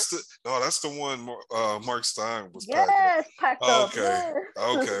minute, that's the one. Mark Stein was. Packed up. Okay,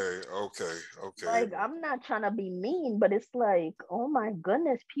 yes. okay. Like, I'm not trying to be mean, but it's like, oh my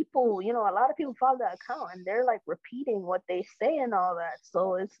goodness, people, a lot of people follow that account and they're like repeating what they say and all that.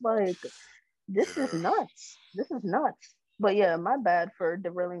 So it's like, this is nuts. But yeah, my bad for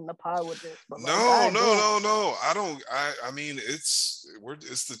derailing the pod with this. But no. I mean, it's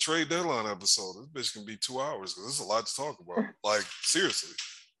the trade deadline episode. This bitch can be 2 hours because there's a lot to talk about. Like, seriously.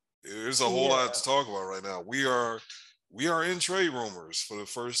 There's a whole lot to talk about right now. We are in trade rumors for the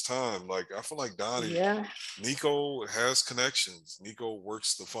first time. Like I feel like Donnie, Nico has connections. Nico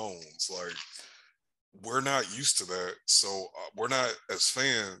works the phones. Like we're not used to that. So we're not as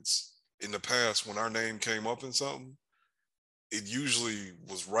fans in the past when our name came up in something. It usually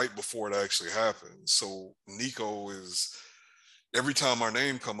was right before it actually happened. So Nico is every time our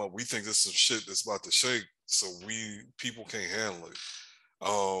name come up, we think this is some shit that's about to shake. So people can't handle it.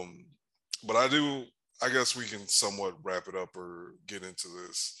 But I guess we can somewhat wrap it up or get into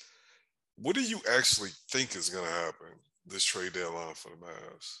this. What do you actually think is going to happen this trade deadline for the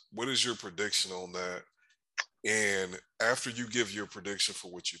Mavs? What is your prediction on that? And after you give your prediction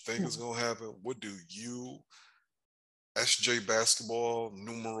for what you think is going to happen, what do you, SJ Basketball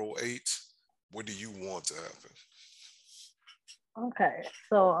numeral 8, what do you want to happen? Okay,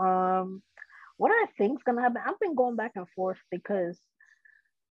 so what I think is gonna happen, I've been going back and forth because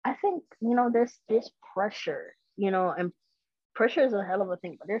I think, there's this pressure, and pressure is a hell of a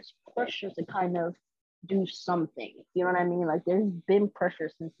thing, but there's pressure to kind of do something. You know what I mean? Like there's been pressure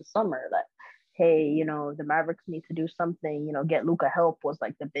since the summer that, hey, the Mavericks need to do something, get Luka help was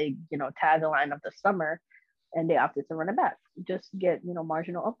like the big, tagline of the summer. And they opted to run it back. Just get,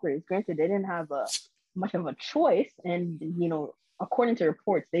 marginal upgrades. Granted, they didn't have much of a choice. And, according to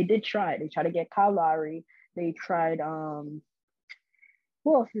reports, they did try. They tried to get Kyle Lowry. They tried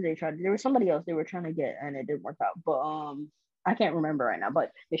who else did they try? There was somebody else they were trying to get, and it didn't work out. But I can't remember right now.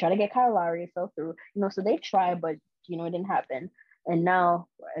 But they tried to get Kyle Lowry, it fell through. So they tried, but it didn't happen. And now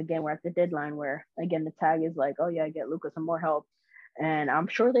again, we're at the deadline where again the tag is like, oh yeah, get Luka some more help, and I'm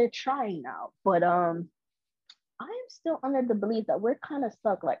sure they're trying now. But I am still under the belief that we're kind of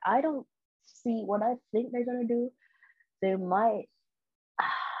stuck. Like I don't see what I think they're gonna do. They might.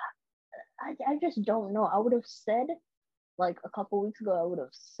 I just don't know. I would have said like a couple weeks ago, I would have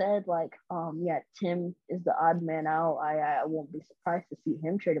said like, yeah, Tim is the odd man out. I won't be surprised to see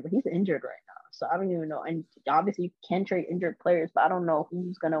him traded, but he's injured right now, so I don't even know. And obviously, you can trade injured players, but I don't know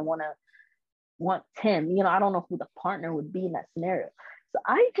who's gonna want Tim. I don't know who the partner would be in that scenario. So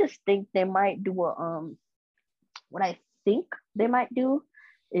I just think they might do a What I think they might do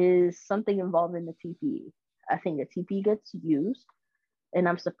is something involving the TPE. I think the TPE gets used, and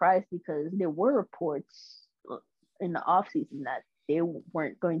I'm surprised because there were reports in the offseason that they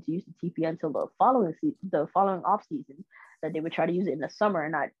weren't going to use the TP until the following offseason, that they would try to use it in the summer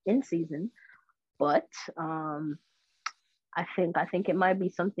and not in season. But I think it might be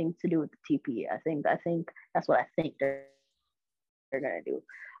something to do with the TP. I think that's what I think they're gonna do.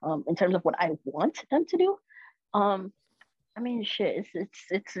 In terms of what I want them to do, I mean, shit,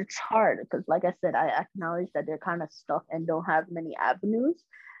 it's hard because, like I said, I acknowledge that they're kind of stuck and don't have many avenues.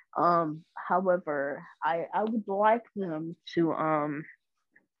 However, I would like them to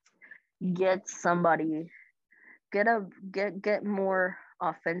get somebody, get more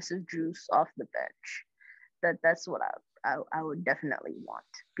offensive juice off the bench. That's what I would definitely want,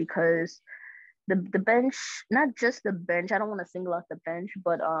 because the bench, not just the bench. I don't want to single out the bench,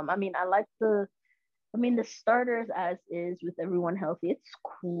 but I mean, the starters as is with everyone healthy, it's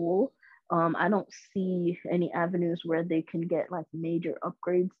cool. I don't see any avenues where they can get like major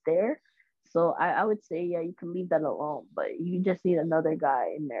upgrades there. So I would say, yeah, you can leave that alone, but you just need another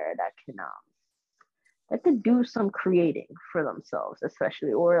guy in there that can do some creating for themselves,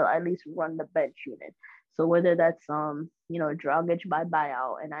 especially, or at least run the bench unit. So whether that's Dragic by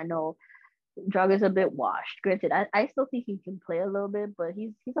buyout, and I know Draga's a bit washed. Granted, I still think he can play a little bit, but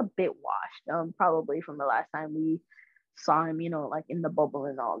he's a bit washed. Probably from the last time we saw him, like in the bubble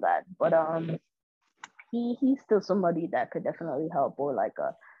and all that. But he's still somebody that could definitely help. Or like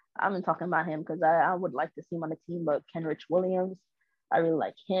I've been talking about him because I would like to see him on the team, but Kenrich Williams, I really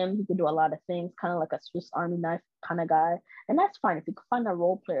like him. He could do a lot of things, kind of like a Swiss Army knife kind of guy. And that's fine. If you could find a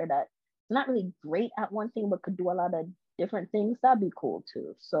role player that's not really great at one thing, but could do a lot of different things, that'd be cool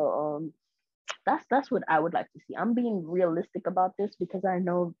too. So that's what I would like to see. I'm being realistic about this because I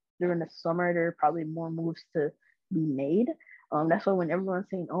know during the summer there are probably more moves to be made. That's why when everyone's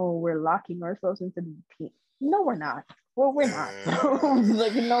saying, "Oh, we're locking ourselves into the team," no, we're not. Well, we're not.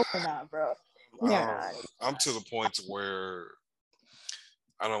 Like, no, we're not, bro. I'm to the point where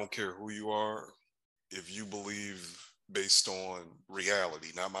I don't care who you are. If you believe based on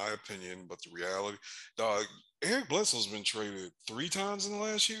reality, not my opinion, but the reality, dog, Eric Bledsoe's been traded 3 times in the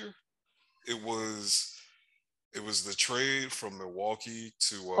last year. It was the trade from Milwaukee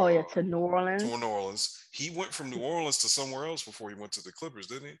to to New Orleans. To New Orleans. He went from New Orleans to somewhere else before he went to the Clippers,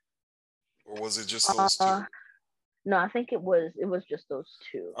 didn't he? Or was it just those 2? No, I think it was just those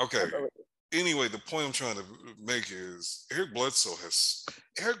 2. Okay. anyway, the point I'm trying to make is Eric Bledsoe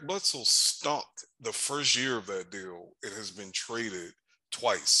stumped the first year of that deal. It has been traded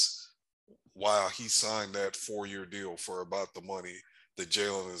twice while he signed that 4-year deal for about the money that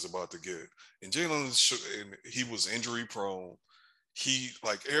Jalen is about to get. And he was injury prone.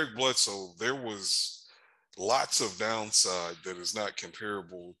 Like Eric Bledsoe, there was lots of downside that is not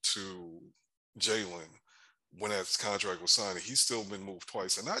comparable to Jalen when that contract was signed. He's still been moved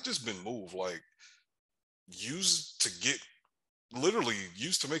twice, and not just been moved, like literally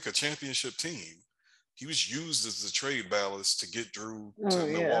used to make a championship team. He was used as the trade ballast to get Drew to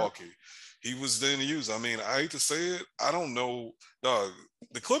Milwaukee. He was then used. I mean, I hate to say it. I don't know. Dog,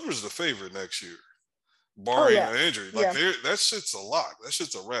 the Clippers are the favorite next year, barring an injury. Like that shit's a lock. That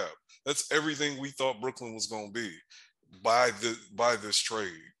shit's a wrap. That's everything we thought Brooklyn was going to be by this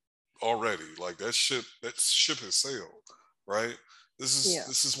trade already. Like that ship has sailed, right? This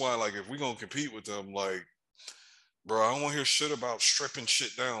is why, like, if we're gonna compete with them, like, bro, I don't want to hear shit about stripping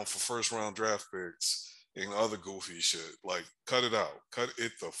shit down for first round draft picks and other goofy shit. Like, cut it out. Cut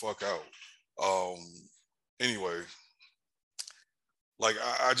it the fuck out. Anyway, like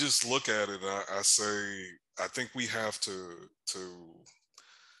I just look at it and I say I think we have to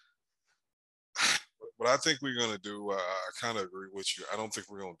what I think we're gonna do, I kind of agree with you. I don't think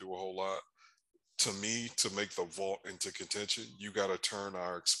we're gonna do a whole lot. To me, to make the vault into contention, you got to turn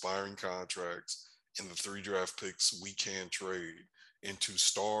our expiring contracts and the 3 draft picks we can trade into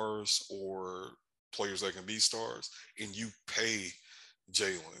stars or players that can be stars, and you pay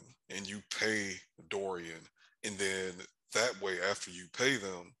Jalen and you pay Dorian, and then that way, after you pay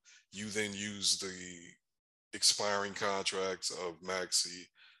them, you then use the expiring contracts of Maxey,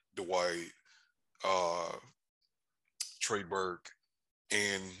 Dwight, Trey Burke,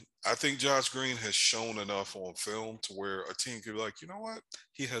 and I think Josh Green has shown enough on film to where a team could be like, you know what?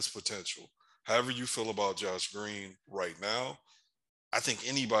 He has potential. However you feel about Josh Green right now, I think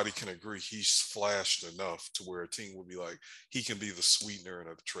anybody can agree he's flashed enough to where a team would be like, he can be the sweetener in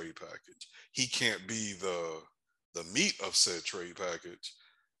a trade package. He can't be the meat of said trade package.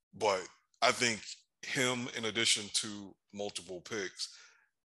 But I think him, in addition to multiple picks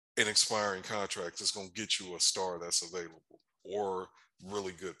and expiring contracts, is going to get you a star that's available or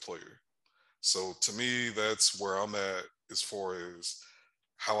really good player. So to me, that's where I'm at as far as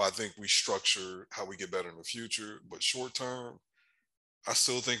how I think we structure how we get better in the future. But short term, I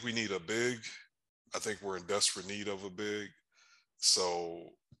still think we need a big. I think we're in desperate need of a big.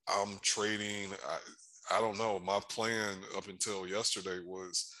 So I'm trading. I don't know. My plan up until yesterday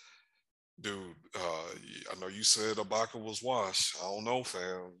was, dude, I know you said Ibaka was washed. I don't know,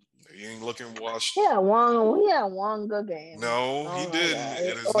 fam. He ain't looking washed. He had one good game. No, he didn't.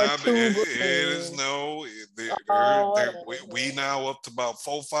 It is or not. It is no. We now up to about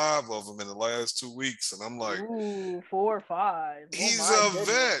 4-5 of them in the last 2 weeks, and I'm like, 4 or 5. He's a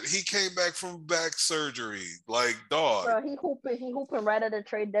vet. He came back from back surgery. Like, dog. Bro, he hooping right at the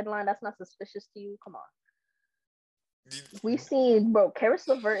trade deadline. That's not suspicious to you? Come on. We've seen, bro, Caris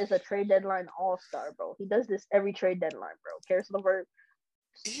LeVert is a trade deadline all-star, bro. He does this every trade deadline, bro. Caris LeVert.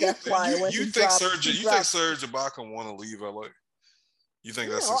 That's why you think Serge Ibaka want to leave LA? You think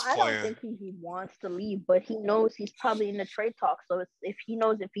that's his plan? I don't think he wants to leave, but he knows he's probably in the trade talk. So if he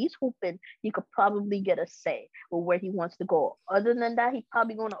knows if he's hooping, he could probably get a say with where he wants to go. Other than that, he's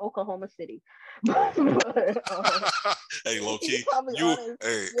probably going to Oklahoma City. Hey, low-key,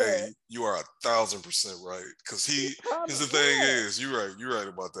 you are 1,000% right. Because the thing is, you're right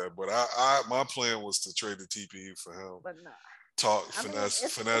about that. But my plan was to trade the TPE for him. But nah.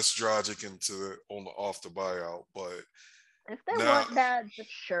 Finesse Dragic off the buyout, but if they want that,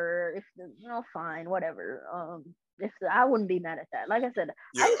 just sure. If fine, whatever. If I wouldn't be mad at that. Like I said,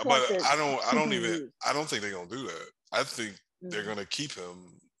 I don't think they're gonna do that. I think they're gonna keep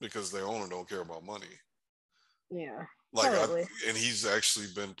him because their owner don't care about money. Yeah. And he's actually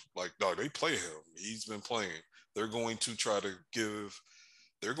been like, dog. They play him. He's been playing. They're going to try to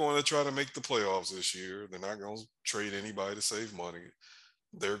make the playoffs this year. They're not going to trade anybody to save money.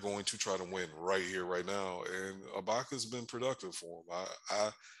 They're going to try to win right here, right now. And Ibaka's been productive for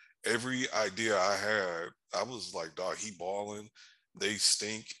him. Every idea I had, I was like, dog, he balling. They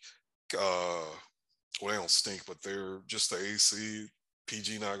stink. Well, they don't stink, but they're just the AC.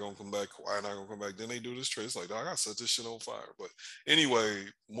 PG not going to come back. Kawhi not going to come back. Then they do this trade. It's like, dog, I set this shit on fire. But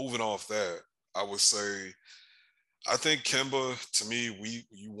anyway, moving off that, I would say, I think Kemba, to me,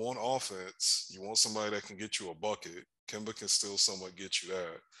 you want offense. You want somebody that can get you a bucket. Kemba can still somewhat get you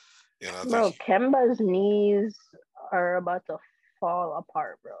that. And I think Kemba's knees are about to fall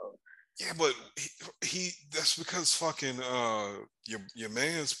apart, bro. Yeah, but he that's because fucking your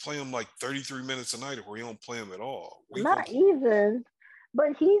man's playing him like 33 minutes a night, or he don't play him at all. We gonna Not even, but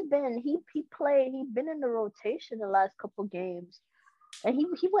he's been in the rotation the last couple games, and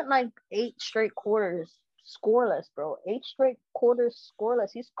he went like 8 straight quarters scoreless, bro. 8 straight quarters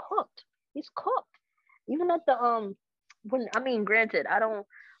scoreless. He's cooked. He's cooked. Even at the when I mean, granted, I don't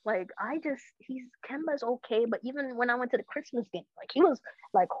like. I just he's Kemba's okay, but even when I went to the Christmas game, like he was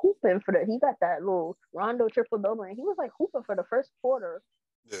like hooping for the. He got that little Rondo triple double, and he was like hooping for the first quarter.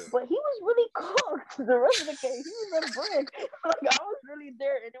 yeah. But he was really cooked the rest of the game. He was a brick. Like I was really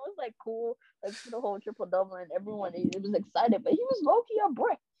there, and it was like cool, like for the whole triple double, and everyone it was excited. But he was low key a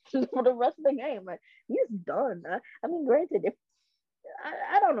brick for the rest of the game. Like he's done. I mean, granted, if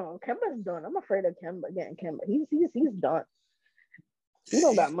I don't know, Kemba's done. I'm afraid of Kemba getting Kemba. He's done. He Yeah,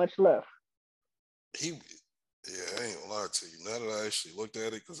 don't got much left. he yeah, I ain't gonna lie to you. Now that I actually looked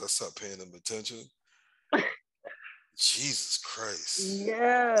at it, because I stopped paying him attention. Jesus Christ.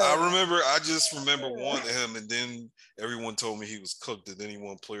 Yeah. I just remember wanting him, and then everyone told me he was cooked, and then he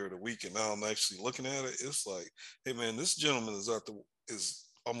won player of the week. And now I'm actually looking at it. It's like, hey man, this gentleman is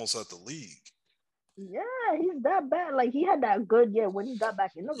almost at the league. Yeah, he's that bad. Like he had that good year when he got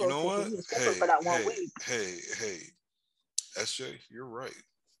back in the You know rotation. what? He was hooping for that one week. Hey, SJ, you're right.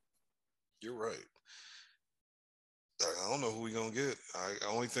 You're right. I don't know who we gonna get.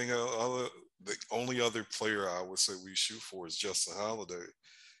 The only other player I would say we shoot for is Justin Holiday,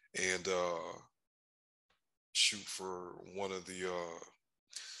 and shoot for one of the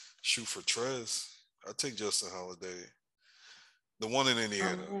shoot for Trez. I take Justin Holiday, the one in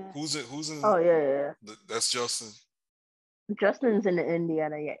Indiana. Yeah. Who's in? Oh yeah. That's Justin. Justin's in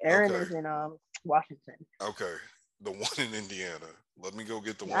Indiana. Yeah, Aaron Okay, is in Washington. okay. The one in Indiana. Let me go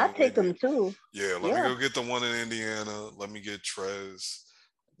get the one I in take Indiana. him too. Yeah, let me Yeah. go get the one in Indiana. Let me get Trez.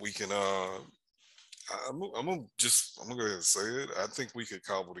 We can I'm gonna go ahead and say it. I think we could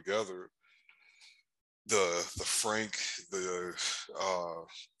cobble together the Frank, the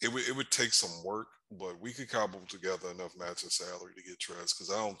it would take some work, but we could cobble together enough matching salary to get Trez,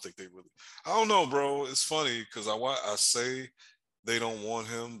 because I don't think they really. I don't know, bro. It's funny because I say they don't want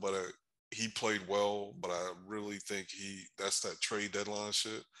him, but he played well. But I really think that's that trade deadline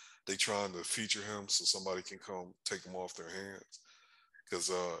shit. They trying to feature him so somebody can come take him off their hands,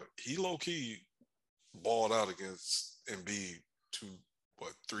 because he low key balled out against Embiid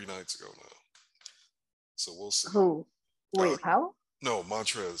 3 nights ago now. So we'll see. Who? Uh, Wait, Powell? no,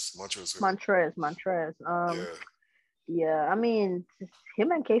 Montrez Hill. Montrez. Yeah, Yeah. I mean,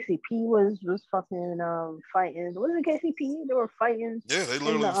 him and KCP was fucking fighting. Was it KCP? They were fighting yeah. They in the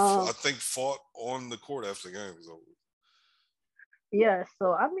literally, I think, fought on the court after the game was over. Yeah.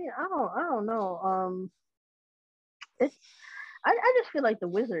 So I mean, I don't know. It's I just feel like the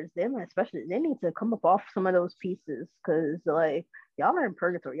Wizards, them especially, they need to come up off some of those pieces because like y'all are in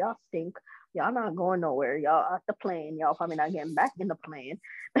purgatory, y'all stink, y'all not going nowhere, y'all at the plane, y'all probably not getting back in the plane.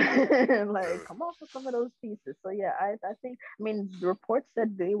 Like come off of some of those pieces. So yeah, I think I mean the report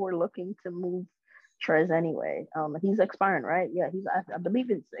said they were looking to move Trez anyway. He's expiring, right? Yeah, I believe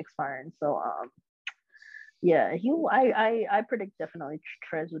it's expiring. So yeah, I predict definitely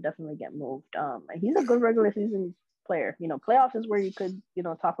Trez would definitely get moved. He's a good regular season player. You know, playoffs is where you could,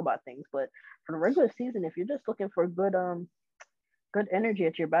 talk about things, but for the regular season, if you're just looking for good energy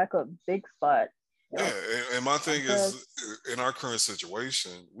at your backup big spot, Yeah, and my thing Montrez. is, in our current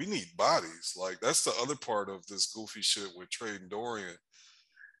situation, we need bodies. Like that's the other part of this goofy shit with trading Dorian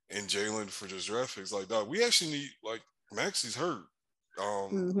and Jalen for just draft picks. Like, dog, we actually need like Maxi's hurt,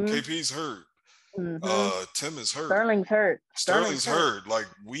 Mm-hmm. KP's hurt, Mm-hmm. Tim is hurt, Sterling's hurt. Sterling's hurt. Like,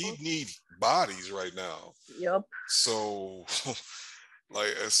 we need bodies right now. Yep. So, like,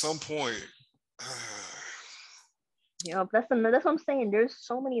 at some point, Yep. That's what I'm saying. There's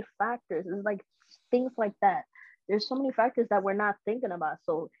so many factors. It's like things like that. There's so many factors that we're not thinking about.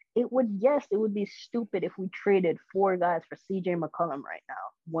 So it would be stupid if we traded 4 guys for CJ McCollum right now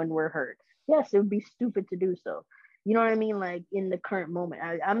when we're hurt. Yes, it would be stupid to do so. You know what I mean? Like in the current moment,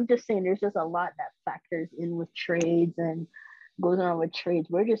 I'm just saying there's just a lot that factors in with trades and goes on with trades.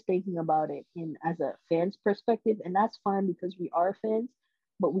 We're just thinking about it in as a fan's perspective, and that's fine because we are fans,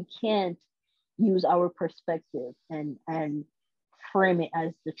 but we can't use our perspective and frame it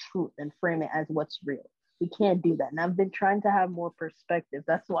as the truth and frame it as what's real. We can't do that. And I've been trying to have more perspective.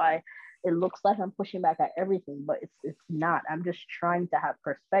 That's why it looks like I'm pushing back at everything, but it's not. I'm just trying to have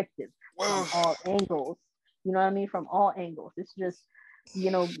perspective well, from all angles. You know what I mean? From all angles. It's just,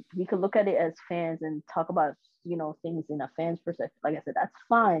 we could look at it as fans and talk about, things in a fan's perspective. Like I said, that's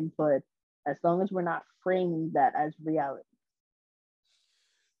fine, but as long as we're not framing that as reality.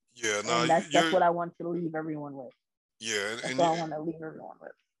 Yeah, no, And that's what I want to leave everyone with. Yeah, that's what I want to leave everyone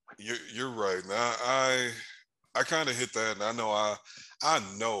with. You're right. Now I kind of hit that, and I know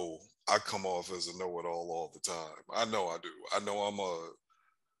I come off as a know-it-all all the time. I know I do.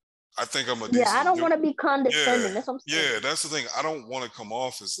 I think I'm a decent. Yeah, I don't want to be condescending. Yeah, That's what I'm saying. yeah, that's the thing. I don't want to come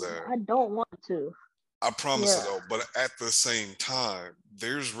off as that. I don't want to. I promise it though. But at the same time,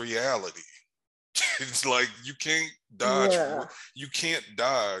 there's reality. It's like you can't dodge. Yeah. You can't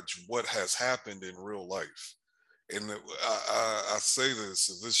dodge what has happened in real life. And I say this: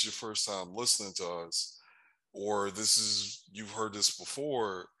 if this is your first time listening to us, or you've heard this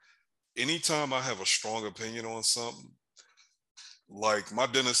before, anytime I have a strong opinion on something, like my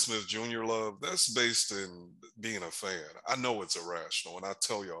Dennis Smith Jr. love, that's based in being a fan. I know it's irrational, and I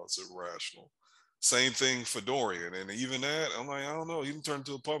tell y'all it's irrational. Same thing for Dorian, and even that, I'm like, I don't know. He can turn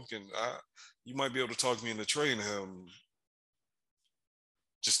into a pumpkin. You might be able to talk me into trading him.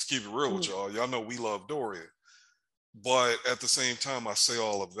 Just to keep it real with y'all know we love Dorian. But at the same time, I say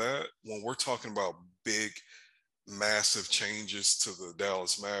all of that when we're talking about big, massive changes to the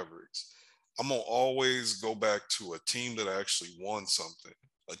Dallas Mavericks. I'm going to always go back to a team that actually won something,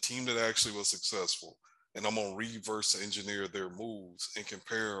 a team that actually was successful. And I'm going to reverse engineer their moves and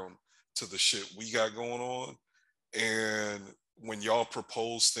compare them to the shit we got going on. And when y'all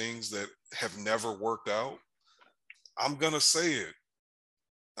propose things that have never worked out, I'm going to say it.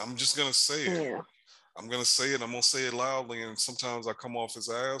 I'm just going to say it. Yeah. I'm going to say it. I'm going to say it loudly. And sometimes I come off as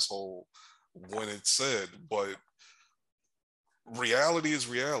an asshole when it's said, but reality is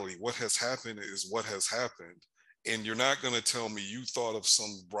reality. What has happened is what has happened. And you're not going to tell me you thought of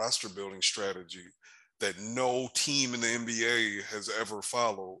some roster building strategy that no team in the NBA has ever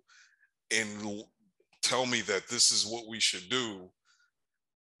followed and tell me that this is what we should do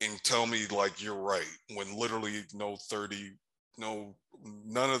and tell me like you're right when literally none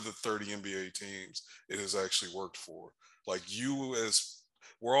of the 30 NBA teams it has actually worked for. Like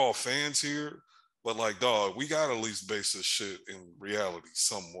we're all fans here, but like, dog, we got to at least base this shit in reality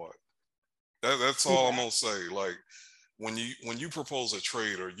somewhat. That's all I'm gonna say. Like, when you propose a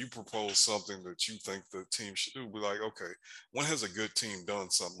trade or you propose something that you think the team should do, be like, okay, when has a good team done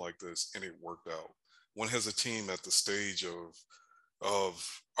something like this and it worked out? When has a team at the stage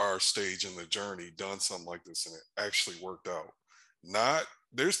of our stage in the journey done something like this and it actually worked out? Not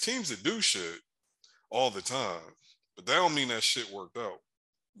there's teams that do shit all the time, but that don't mean that shit worked out.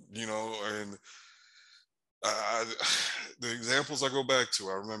 And the examples I go back to,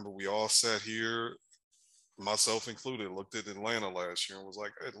 I remember we all sat here, myself included, looked at Atlanta last year and was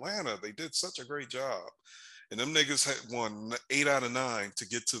like, Atlanta, they did such a great job. And them niggas had won 8 out of 9 to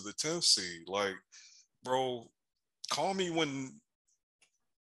get to the 10th seed. Like, bro, call me when.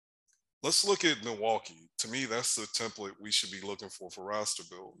 Let's look at Milwaukee. To me, that's the template we should be looking for roster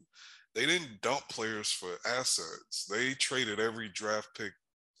building. They didn't dump players for assets. They traded every draft pick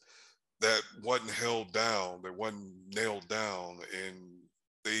that wasn't held down, that wasn't nailed down, and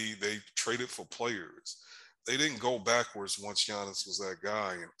they traded for players. They didn't go backwards once Giannis was that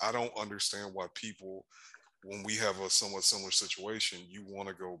guy. And I don't understand why people, when we have a somewhat similar situation, you want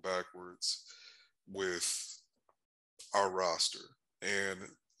to go backwards with our roster. And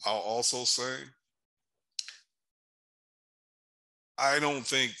I'll also say, I don't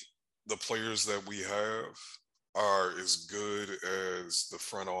think the players that we have are as good as the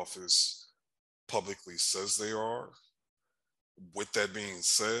front office publicly says they are. With that being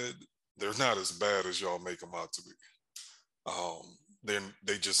said, they're not as bad as y'all make them out to be.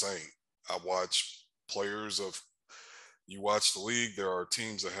 They just ain't. I watch you watch the league, there are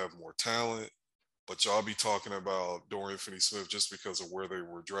teams that have more talent, but y'all be talking about Dorian Finney-Smith just because of where they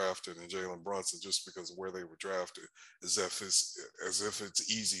were drafted and Jalen Brunson just because of where they were drafted, as if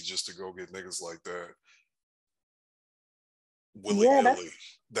it's easy just to go get niggas like that willy-nilly.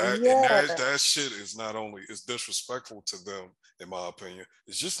 That shit is not only is disrespectful to them, in my opinion,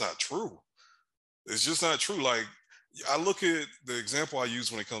 it's just not true. It's just not true. Like, I look at the example I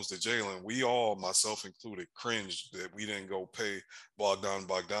use when it comes to Jalen. We all, myself included, cringed that we didn't go pay Bogdan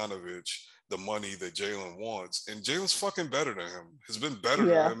Bogdanovic the money that Jalen wants. And Jalen's fucking better than him. Has been better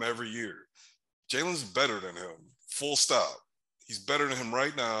than him every year. Jalen's better than him. Full stop. He's better than him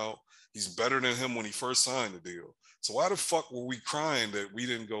right now. He's better than him when he first signed the deal. So why the fuck were we crying that we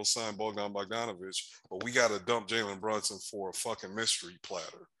didn't go sign Bogdan Bogdanovic, but we got to dump Jalen Brunson for a fucking mystery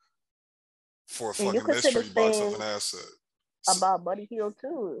platter? For a fucking mystery box of an asset. About Buddy Hield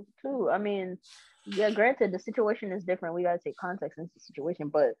too. I mean, yeah, granted the situation is different. We gotta take context into the situation,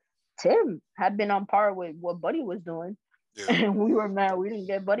 but Tim had been on par with what Buddy was doing. Yeah. And we were mad we didn't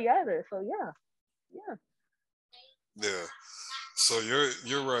get Buddy either. So yeah. Yeah. So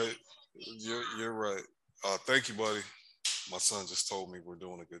you're right. You're right. Thank you, buddy. My son just told me we're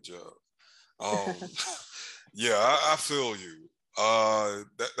doing a good job. Um, yeah, I feel you.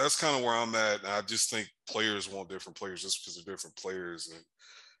 That's kind of where I'm at. And I just think players want different players just because they're different players, and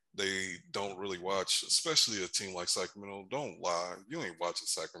they don't really watch, especially a team like Sacramento. Don't lie, you ain't watching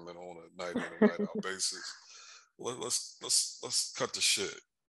Sacramento on a night in and night out basis. Let's cut the shit.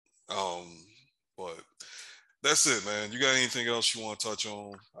 Um, but that's it, man. You got anything else you want to touch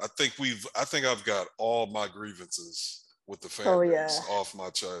on? I think I've got all my grievances with the fan Oh base yeah, off my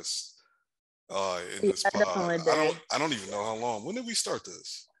chest in yeah, this I pod. definitely did. I don't even know how long. When did we start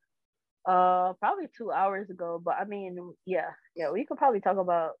this? Probably 2 hours ago. But I mean, yeah, we could probably talk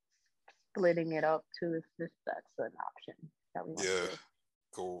about splitting it up too if that's an option that we want to Yeah, do.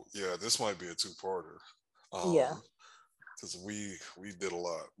 cool. Yeah, this might be a two-parter. Yeah. Because we did a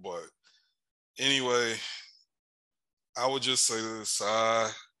lot. But anyway, I would just say this.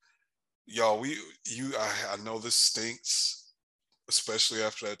 Y'all, I know this stinks, especially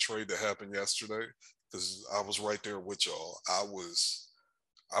after that trade that happened yesterday, because I was right there with y'all. I was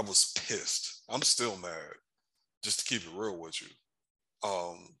pissed. I'm still mad, just to keep it real with you.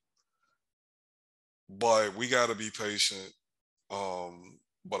 Um, but we got to be patient.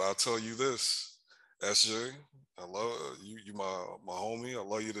 But I'll tell you this, SJ, I love you. You my homie. I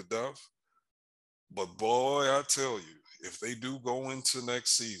love you to death. But boy, I tell you, if they do go into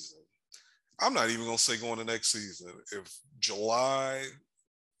next season, I'm not even gonna say going to next season. If July,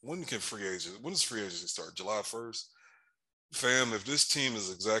 when does free agency start? July 1st? Fam, if this team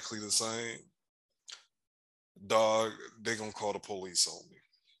is exactly the same, dog, they gonna call the police on me.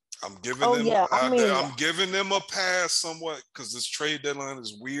 Oh yeah. I mean, I'm giving them a pass somewhat because this trade deadline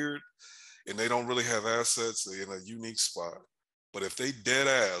is weird and they don't really have assets. They're in a unique spot. But if they dead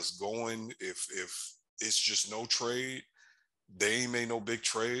ass going, if it's just no trade, they ain't made no big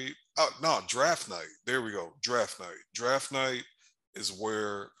trade. No, draft night. There we go. Draft night. Draft night is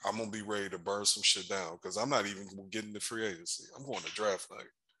where I'm gonna be ready to burn some shit down because I'm not even getting the free agency. I'm going to draft night.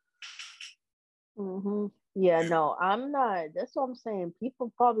 yeah, And no, I'm not. That's what I'm saying.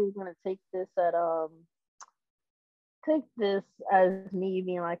 People probably gonna take this as me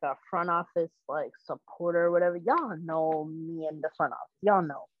being like a front office like supporter or whatever. Y'all know me in the front office. Y'all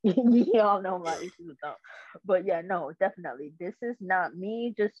know. Y'all know my yeah, issues with them. But yeah, no, definitely. This is not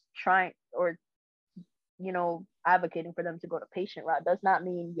me just trying or advocating for them to go to patient route. Does not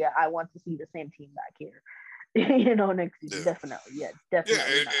mean I want to see the same team back here. Next season. yeah, Definitely. Yeah, yeah.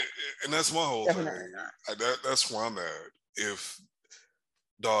 definitely not. And that's my whole Definitely thing. not. That's where I'm at. If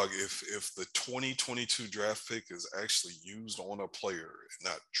if the 2022 draft pick is actually used on a player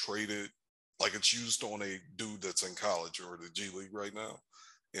and not traded like it's used on a dude that's in college or the G League right now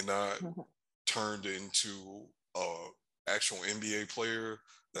and not Mhm. turned into a actual NBA player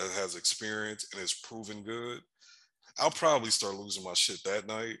that has experience and is proven good, I'll probably start losing my shit that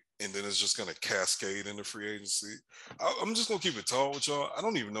night, and then it's just gonna cascade into free agency. I'm just gonna keep it tall with y'all. I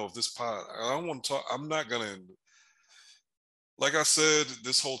don't even know if this pod. I don't want to talk. I'm not gonna. Like I said,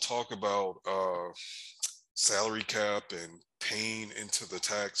 this whole talk about salary cap and paying into the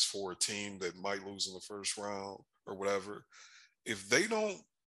tax for a team that might lose in the first round or whatever. If they don't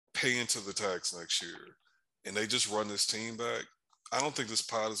pay into the tax next year and they just run this team back, I don't think this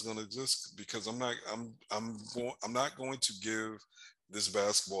pod is going to exist because I'm not going to give this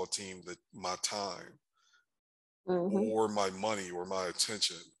basketball team my time Mhm. or my money or my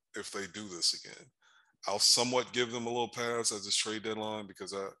attention if they do this again. I'll somewhat give them a little pass at this trade deadline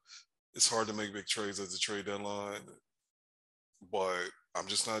because it's hard to make big trades at the trade deadline, but I'm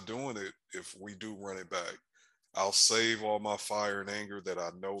just not doing it if we do run it back. I'll save all my fire and anger that I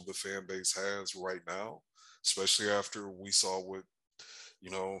know the fan base has right now, especially after we saw you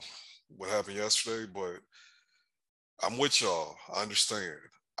know, what happened yesterday. But I'm with y'all. I understand.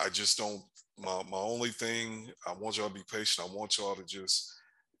 I just don't. My only thing, I want y'all to be patient. I want y'all to just,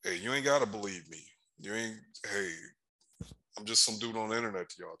 hey, you ain't gotta believe me. You ain't. Hey, I'm just some dude on the internet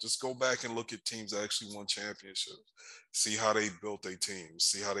to y'all. Just go back and look at teams that actually won championships. See how they built their teams.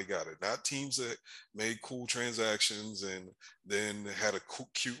 See how they got it. Not teams that made cool transactions and then had a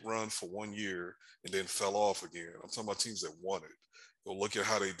cute run for 1 year and then fell off again. I'm talking about teams that won it. Go look at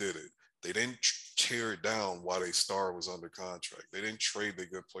how they did it. They didn't tear it down while their star was under contract. They didn't trade their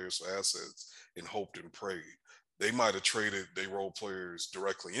good players for assets and hoped and prayed. They might have traded their role players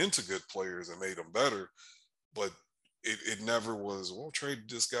directly into good players and made them better, but it never was, well, trade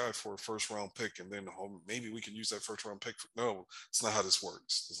this guy for a first round pick and then maybe we can use that first round pick. No, it's not how this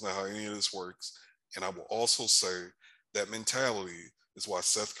works. It's not how any of this works. And I will also say that mentality is why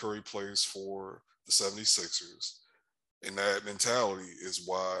Seth Curry plays for the 76ers. And that mentality is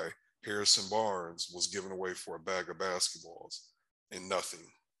why Harrison Barnes was given away for a bag of basketballs and nothing.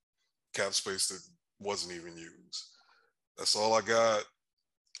 Cap space that wasn't even used. That's all I got.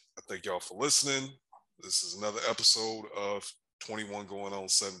 I thank y'all for listening. This is another episode of 21 going on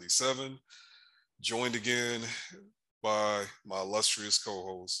 77. Joined again by my illustrious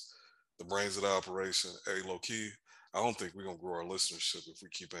co-host, the brains of the operation. Hey, low-key, I don't think we're going to grow our listenership if we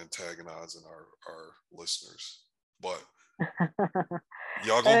keep antagonizing our listeners. But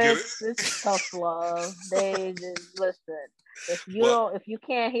y'all gonna get it. It's tough love. They just listen. If you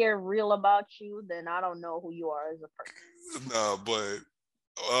can't hear real about you, then I don't know who you are as a person. Nah, but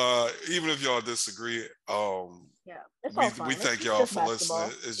even if y'all disagree, it's all fine. We thank it's y'all for basketball.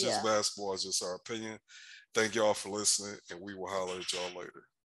 listening. It's just basketball. It's just our opinion. Thank y'all for listening, and we will holler at y'all later.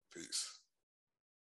 Peace.